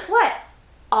should have? What?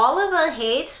 All of our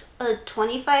hates a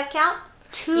 25 count.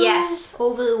 2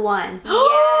 over 1. Yes.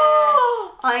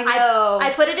 I know.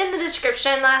 I put it in the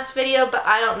description last video, but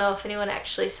I don't know if anyone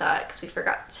actually saw it because we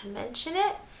forgot to mention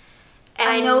it. And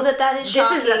I know that is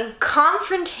shocking. This is a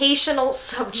confrontational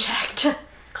subject.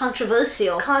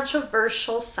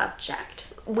 Controversial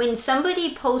subject. When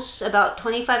somebody posts about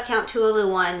 25 count 2 over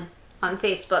 1 on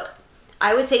Facebook,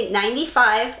 I would say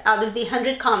 95 out of the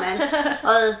 100 comments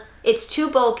are, it's too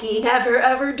bulky. Never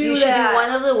ever do that. You should do 1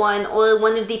 over 1 or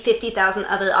one of the 50,000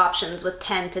 other options with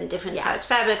tent and different size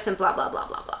fabrics and blah, blah, blah,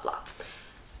 blah, blah, blah.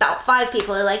 About 5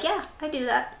 people are like, yeah, I do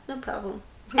that. No problem.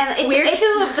 And we're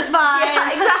 2 of the 5.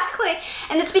 Yeah, exactly.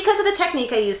 And it's because of the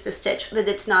technique I use to stitch that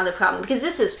it's not a problem. Because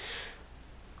this is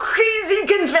crazy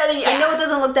confetti. Yeah. I know it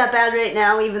doesn't look that bad right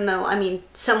now, even though, I mean,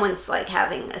 someone's like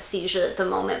having a seizure at the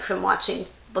moment from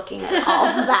looking at all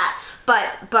of that.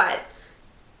 But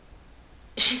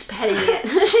she's petting it.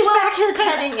 She's back here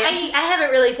petting it. I haven't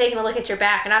really taken a look at your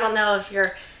back, and I don't know if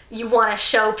you want to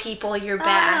show people your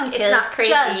back. It's not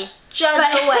crazy.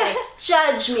 Judge away.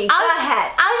 Judge me. Go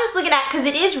ahead. I was just looking at because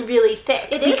it is really thick.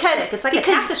 It is thick. It's like a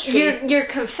tapestry. Your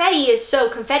confetti is so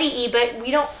confetti-y, but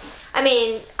we don't. I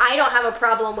mean, I don't have a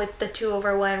problem with the 2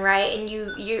 over 1, right? And you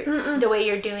the way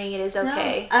you're doing it is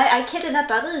okay. No. I kitted up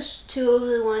others 2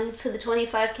 over 1 for the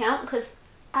 25 count because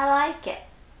I like it.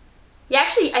 Yeah,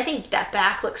 actually, I think that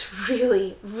back looks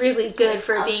really, really good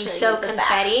for being so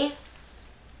confetti. Back.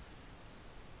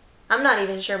 I'm not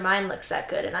even sure mine looks that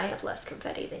good, and I have less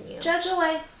confetti than you. Judge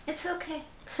away. It's okay.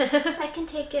 I can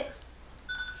take it.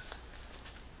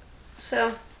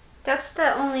 So, that's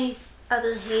the only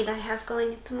other hate I have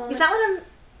going at the moment. Is that one?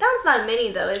 That one's not a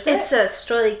mini though, is it? It's a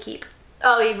Story Keep.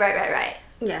 Oh, right.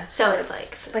 Yeah. So it's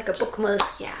like a bookmark.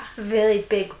 Yeah. Very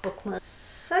big bookmark.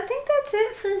 So I think that's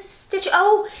it for Stitch.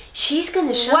 Oh, she's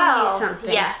gonna show me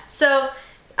something. Yeah. So,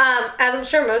 as I'm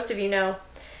sure most of you know,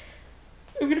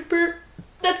 I'm gonna burp.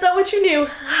 That's not what you knew.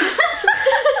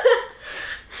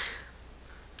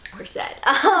 We're sad.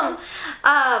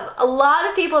 A lot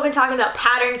of people have been talking about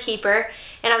Pattern Keeper,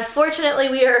 and unfortunately,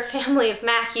 we are a family of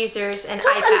Mac users and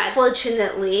iPads.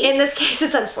 Unfortunately. In this case,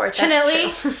 it's unfortunately.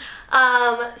 That's true.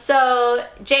 So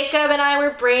Jacob and I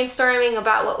were brainstorming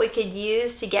about what we could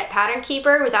use to get Pattern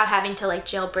Keeper without having to like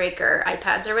jailbreak our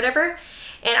iPads or whatever.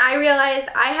 And I realized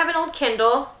I have an old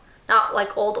Kindle, not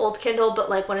like old Kindle, but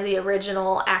like one of the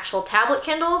original actual tablet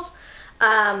Kindles.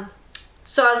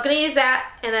 So I was gonna use that,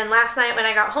 and then last night when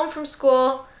I got home from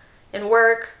school and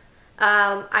work,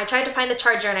 I tried to find the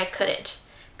charger and I couldn't,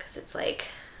 because it's like,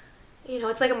 you know,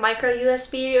 it's like a micro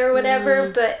USB or whatever,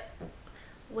 but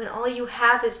when all you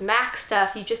have is Mac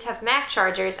stuff, you just have Mac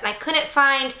chargers, and I couldn't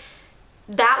find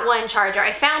that one charger.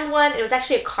 I found one, it was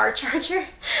actually a car charger.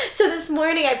 So this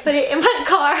morning I put it in my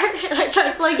car and I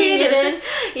tried plugging it in.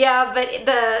 Yeah, but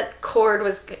the cord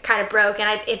was kind of broke, and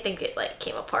I think it like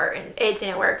came apart and it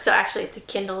didn't work. So actually the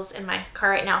Kindle's in my car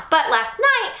right now. But last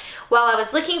night, while I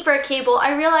was looking for a cable,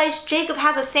 I realized Jacob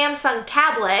has a Samsung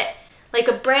tablet, like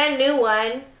a brand new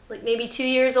one, like maybe 2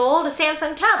 years old, a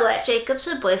Samsung tablet. Jacob's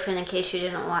her boyfriend, in case you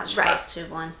didn't watch FlossTube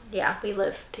 1. Yeah, we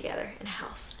live together in a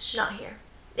house, not here.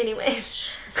 Anyways,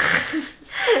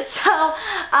 so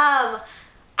I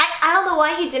don't know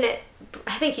why he didn't.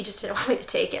 I think he just didn't want me to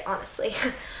take it, honestly.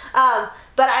 But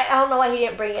I don't know why he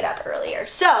didn't bring it up earlier.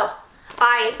 So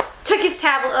I took his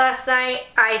tablet last night.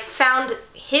 I found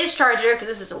his charger, because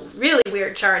this is a really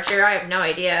weird charger. I have no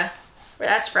idea where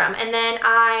that's from. And then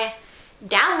I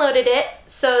downloaded it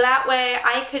so that way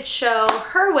I could show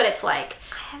her what it's like.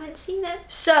 I haven't seen it.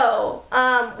 So,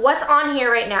 what's on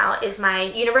here right now is my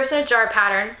Universe in a Jar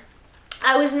pattern.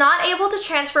 I was not able to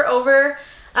transfer over,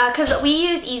 because we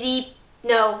use we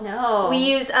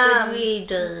use,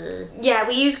 Goodreader. Yeah,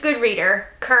 we use Goodreader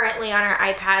currently on our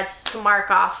iPads to mark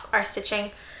off our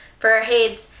stitching for our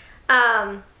HAEDs.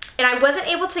 And I wasn't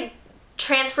able to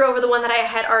transfer over the one that I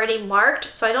had already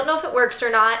marked, so I don't know if it works or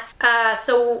not.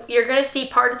 So you're gonna see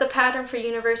part of the pattern for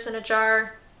Universe in a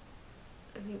Jar.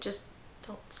 I mean, just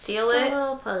don't steal it.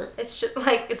 It's just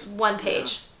like, it's one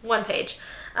page.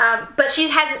 But she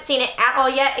hasn't seen it at all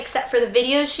yet, except for the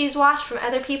videos she's watched from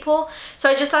other people. So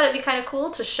I just thought it'd be kind of cool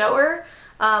to show her.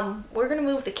 We're gonna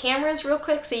move the cameras real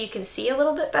quick so you can see a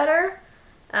little bit better.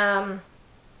 I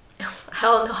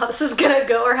don't know how this is gonna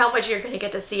go or how much you're gonna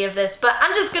get to see of this, but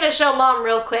I'm just gonna show Mom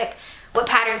real quick what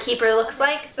pattern keeper looks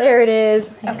like. So there it is.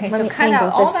 Okay, Let so me cut angle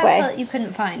out all this that way. part you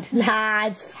couldn't find. Nah,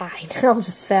 it's fine. I'll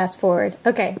just fast forward.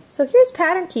 Okay, so here's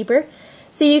Pattern Keeper.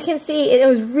 So you can see it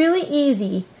was really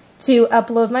easy to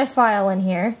upload my file in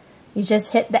here. You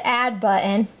just hit the add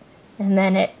button and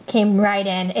then it came right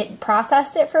in. It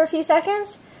processed it for a few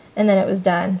seconds and then it was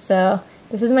done. So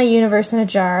this is my universe in a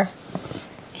jar.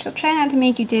 She'll try not to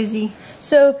make you dizzy.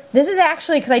 So this is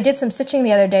actually, because I did some stitching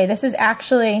the other day, this is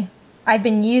actually, I've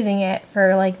been using it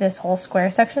for like this whole square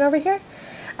section over here.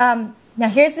 Now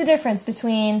here's the difference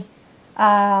between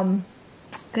Goodreader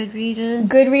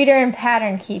and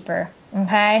Pattern Keeper,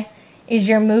 okay? Is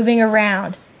you're moving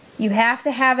around. You have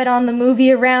to have it on the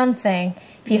movie around thing.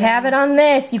 If you have it on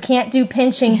this, you can't do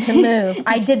pinching to move.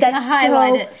 I did that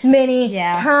so many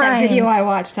times. That video I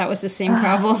watched, that was the same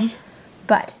problem.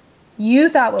 But you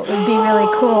thought what would be really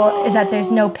cool is that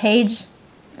there's no page,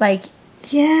 like,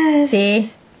 yes. See?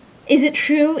 Is it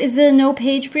true? Is there no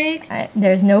page break?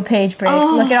 There's no page break.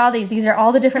 Oh, look at all these. These are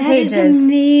all the different pages. That is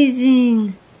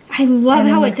amazing. I love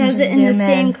how it does it in the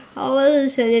same in.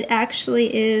 colors that it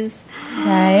actually is.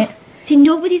 Right? See,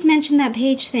 nobody's mentioned that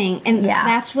page thing, and Yeah.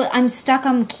 that's what I'm stuck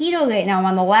on keto right now. I'm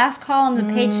on the last column of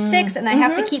page 6, and I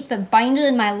have to keep the binder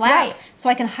in my lap so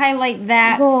I can highlight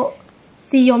that. Well,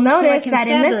 see, you'll notice can that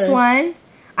in this feather. one,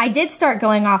 I did start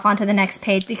going off onto the next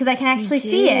page because I can actually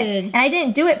see it. And I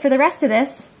didn't do it for the rest of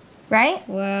this, right?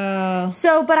 Wow.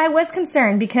 So, but I was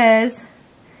concerned because,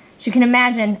 as you can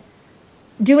imagine,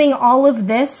 doing all of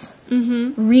this,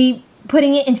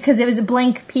 putting it in, because it was a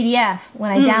blank PDF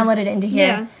when I downloaded it into here.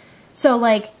 Yeah. So,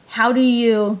 like, how do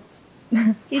you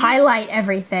highlight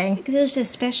everything? There's a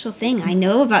special thing. I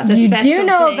know about the special thing. You do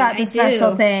know about the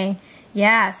special thing.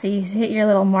 Yeah, so you hit your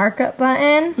little markup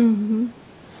button.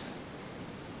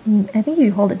 I think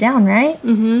you hold it down, right?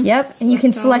 Yep, and you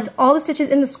can select all the stitches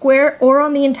in the square or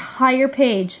on the entire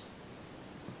page.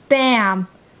 Bam!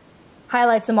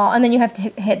 Highlights them all, and then you have to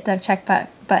hit the check button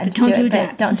to do it.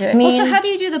 But don't do it. Also, how do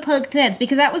you do the plug threads?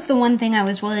 Because that was the one thing I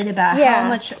was worried about. Yeah. How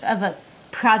much of a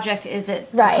project is it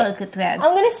to plug the thread?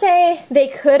 I'm gonna say they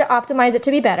could optimize it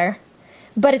to be better,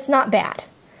 but it's not bad.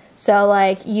 So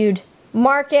like you'd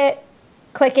mark it,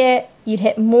 click it, you'd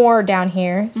hit more down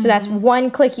here. So that's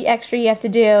one click extra you have to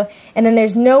do, and then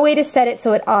there's no way to set it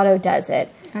so it auto does it.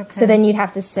 Okay. So then you'd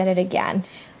have to set it again.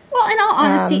 Well, in all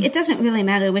honesty, it doesn't really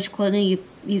matter which corner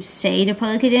you say to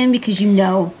plug it in because you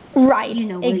know. Right, you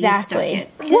know where exactly. You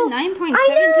stuck it. Well, 9.73%.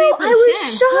 I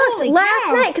was shocked Holy last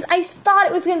cow. night because I thought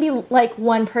it was going to be like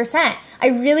 1%. I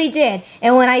really did.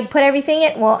 And when I put everything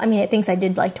in, well, I mean, it thinks I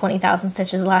did like 20,000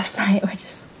 stitches last night, which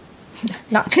is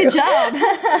not true. Good job.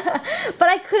 But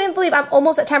I couldn't believe I'm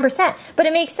almost at 10%. But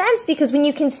it makes sense because when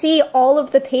you can see all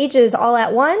of the pages all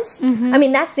at once, I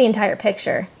mean, that's the entire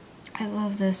picture. I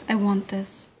love this. I want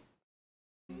this.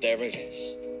 There it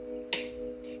is.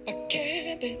 A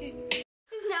cabin.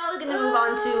 Now we're going to move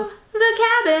on to the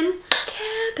cabin.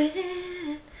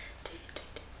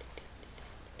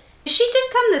 She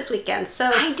did come this weekend,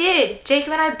 so... I did.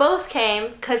 Jacob and I both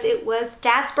came because it was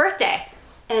Dad's birthday.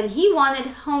 And he wanted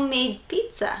homemade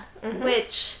pizza,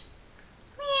 which,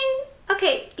 I mean,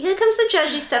 okay, here comes the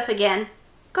judgy stuff again.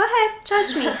 Go ahead,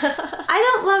 judge me.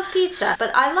 I don't love pizza,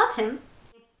 but I love him.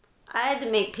 I had to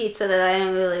make pizza that I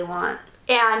didn't really want.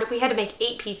 And we had to make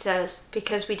 8 pizzas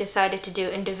because we decided to do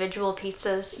individual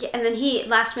pizzas. Yeah, and then he,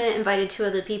 last minute, invited 2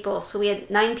 other people, so we had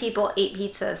 9 people, 8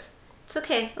 pizzas. It's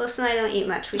okay, Alyssa and I don't eat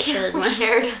much, we shared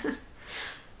one.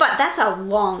 But that's a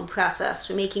long process.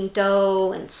 We're making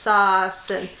dough and sauce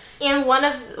and one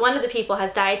of the people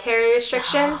has dietary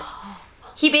restrictions.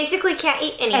 He basically can't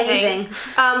eat anything.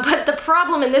 But the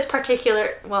problem in this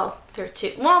particular, well, there are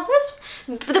 2. Well,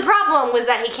 the problem was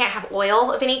that he can't have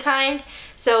oil of any kind.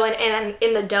 So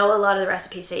in the dough, a lot of the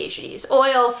recipes say you should use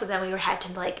oil. So then we had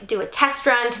to like do a test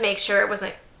run to make sure it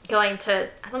wasn't going to,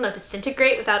 I don't know,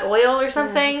 disintegrate without oil or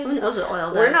something. Yeah. Who knows what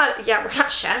oil does? We're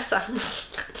not chefs.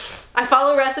 I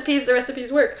follow recipes, the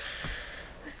recipes work.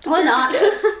 We're not.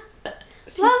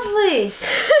 Lovely.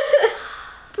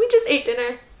 We just ate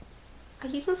dinner.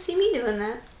 You don't see me doing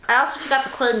that. I also forgot the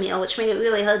cornmeal, which made it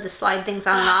really hard to slide things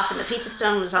on and off, and the pizza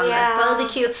stone was on the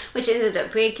barbecue, which ended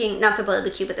up breaking, not the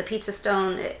barbecue, but the pizza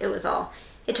stone. It was all,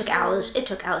 it took hours. It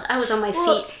took hours. I was on my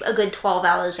feet a good 12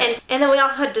 hours. And then we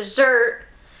also had dessert.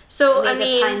 So, I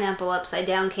made a pineapple upside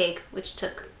down cake, which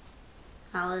took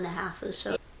an hour and a half or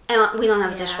so. And we don't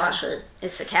have a dishwasher.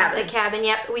 It's the cabin. The cabin,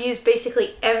 yep. We use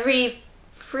basically every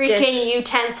freaking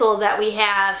utensil that we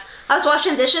have. I was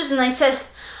washing dishes and I said,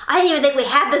 I didn't even think we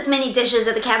had this many dishes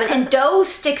at the cabin. And dough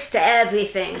sticks to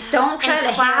everything. Don't try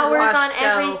to flowers hand-wash on dough.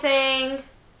 everything.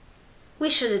 We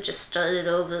should have just started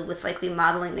over with like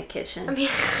remodeling the kitchen. I mean,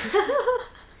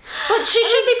 but she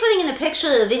should be putting in a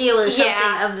picture of the video or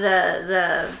something of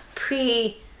the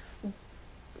pre-eating.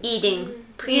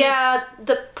 Yeah,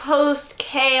 the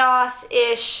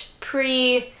post-chaos-ish,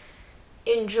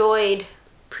 pre-enjoyed.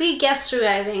 Pre-guest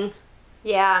arriving.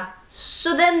 Yeah.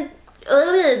 So then,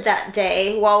 earlier that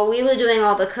day, while we were doing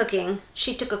all the cooking,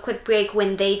 she took a quick break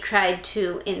when they tried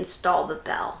to install the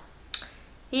bell.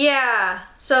 Yeah.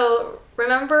 So,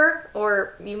 remember,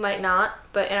 or you might not,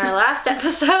 but in our last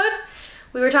episode,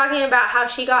 we were talking about how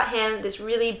she got him this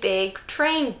really big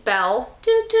train bell.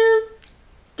 Toot toot.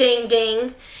 Ding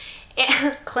ding.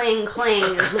 And Clang clang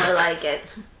is more like it.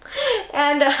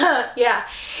 And yeah,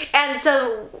 and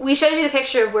so we showed you the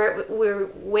picture of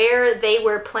where they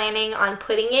were planning on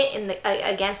putting it in the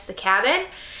against the cabin,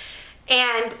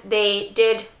 and they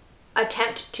did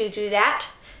attempt to do that.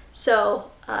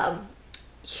 So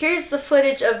here's the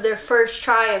footage of their first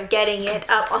try of getting it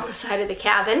up on the side of the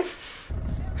cabin.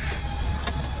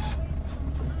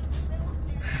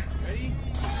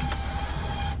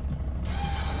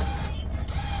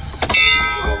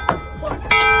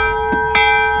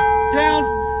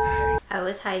 I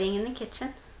was hiding in the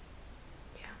kitchen.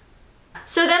 Yeah.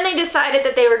 So then they decided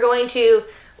that they were going to,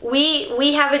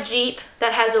 we have a Jeep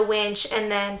that has a winch, and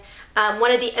then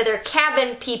one of the other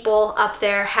cabin people up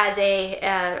there has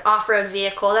a off-road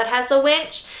vehicle that has a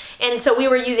winch, and so we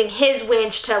were using his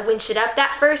winch to winch it up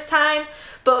that first time.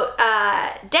 But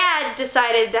Dad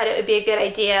decided that it would be a good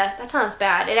idea. That sounds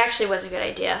bad. It actually was a good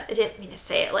idea. I didn't mean to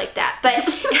say it like that. But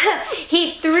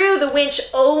he threw the winch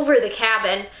over the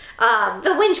cabin.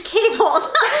 The winch cable.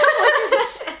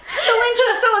 The winch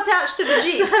was still attached to the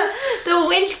Jeep. The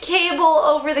winch cable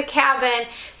over the cabin,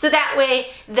 so that way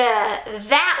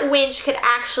that winch could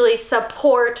actually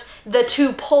support the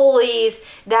two pulleys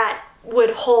that would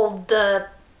hold the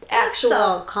actual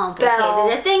so complicated. bell.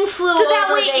 The thing flew so over. that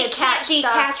way they it can't attached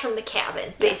detach stuff. from the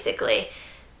cabin, basically.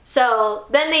 So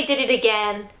then they did it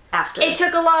again. After It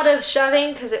took a lot of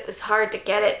shoving because it was hard to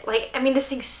get it. Like, I mean, this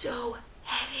thing's so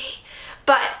heavy.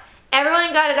 But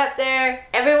everyone got it up there.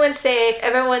 Everyone's safe.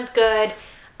 Everyone's good.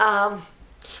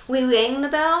 We rang the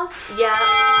bell. Yeah.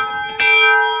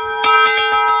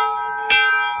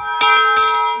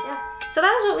 So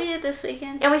that was what we did this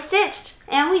weekend. And we stitched.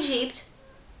 And we Jeeped.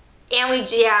 And we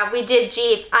did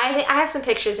Jeep. I have some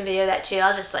pictures and video of that too.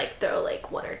 I'll just like throw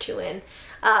like one or two in.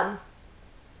 Yeah,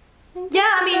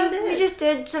 I mean, we just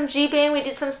did some Jeeping. We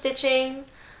did some stitching. I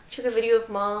took a video of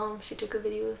Mom. She took a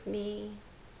video of me.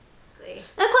 And of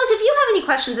course, if you have any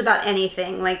questions about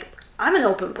anything, like, I'm an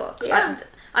open book. Yeah.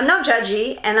 I'm not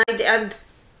judgy, and I'd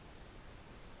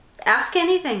ask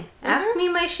anything. Ask me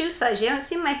my shoe size. You haven't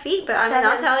seen my feet, but I mean,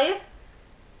 I'll tell you.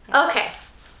 Okay.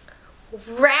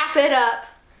 Wrap it up.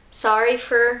 Sorry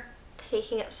for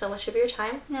taking up so much of your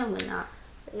time. No, we're not.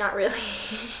 Not really.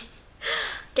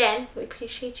 Again, we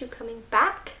appreciate you coming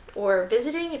back or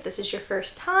visiting if this is your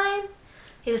first time.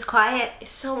 It was quiet.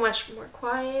 It's so much more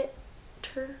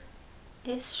quieter.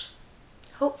 Ish.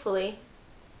 Hopefully.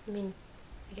 I mean,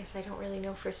 I guess I don't really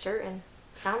know for certain.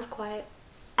 Sounds quiet.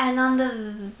 And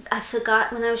on I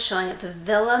forgot when I was showing it, the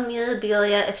Villa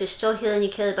Mirabilia, if you're still here and you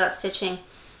care about stitching,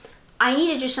 I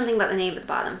need to do something about the name at the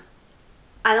bottom.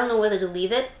 I don't know whether to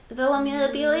leave it Villa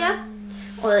Mirabilia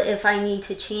or if I need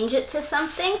to change it to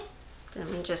something. Let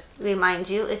me just remind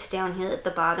you, it's down here at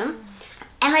the bottom.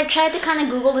 And I've tried to kind of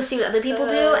Google to see what other people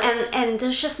do, and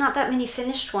there's just not that many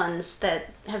finished ones that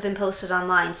have been posted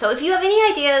online. So if you have any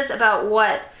ideas about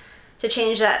what to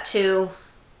change that to,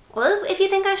 or if you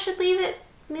think I should leave it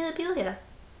Mirabilia,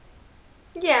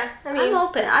 Yeah, I mean, I'm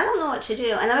open. I don't know what to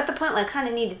do, and I'm at the point where I kind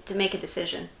of need to make a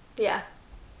decision. yeah.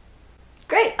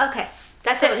 Great. Okay.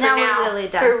 That's so it for now. now. We're really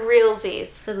done. For realsies.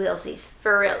 For realsies.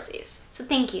 For realsies. So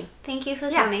thank you. Thank you for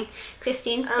Yeah. coming.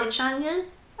 Christine, stitch on your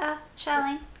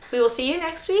shelling. We will see you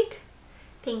next week.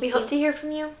 Thank We you. hope to hear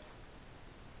from you.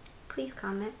 Please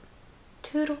comment.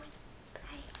 Toodles.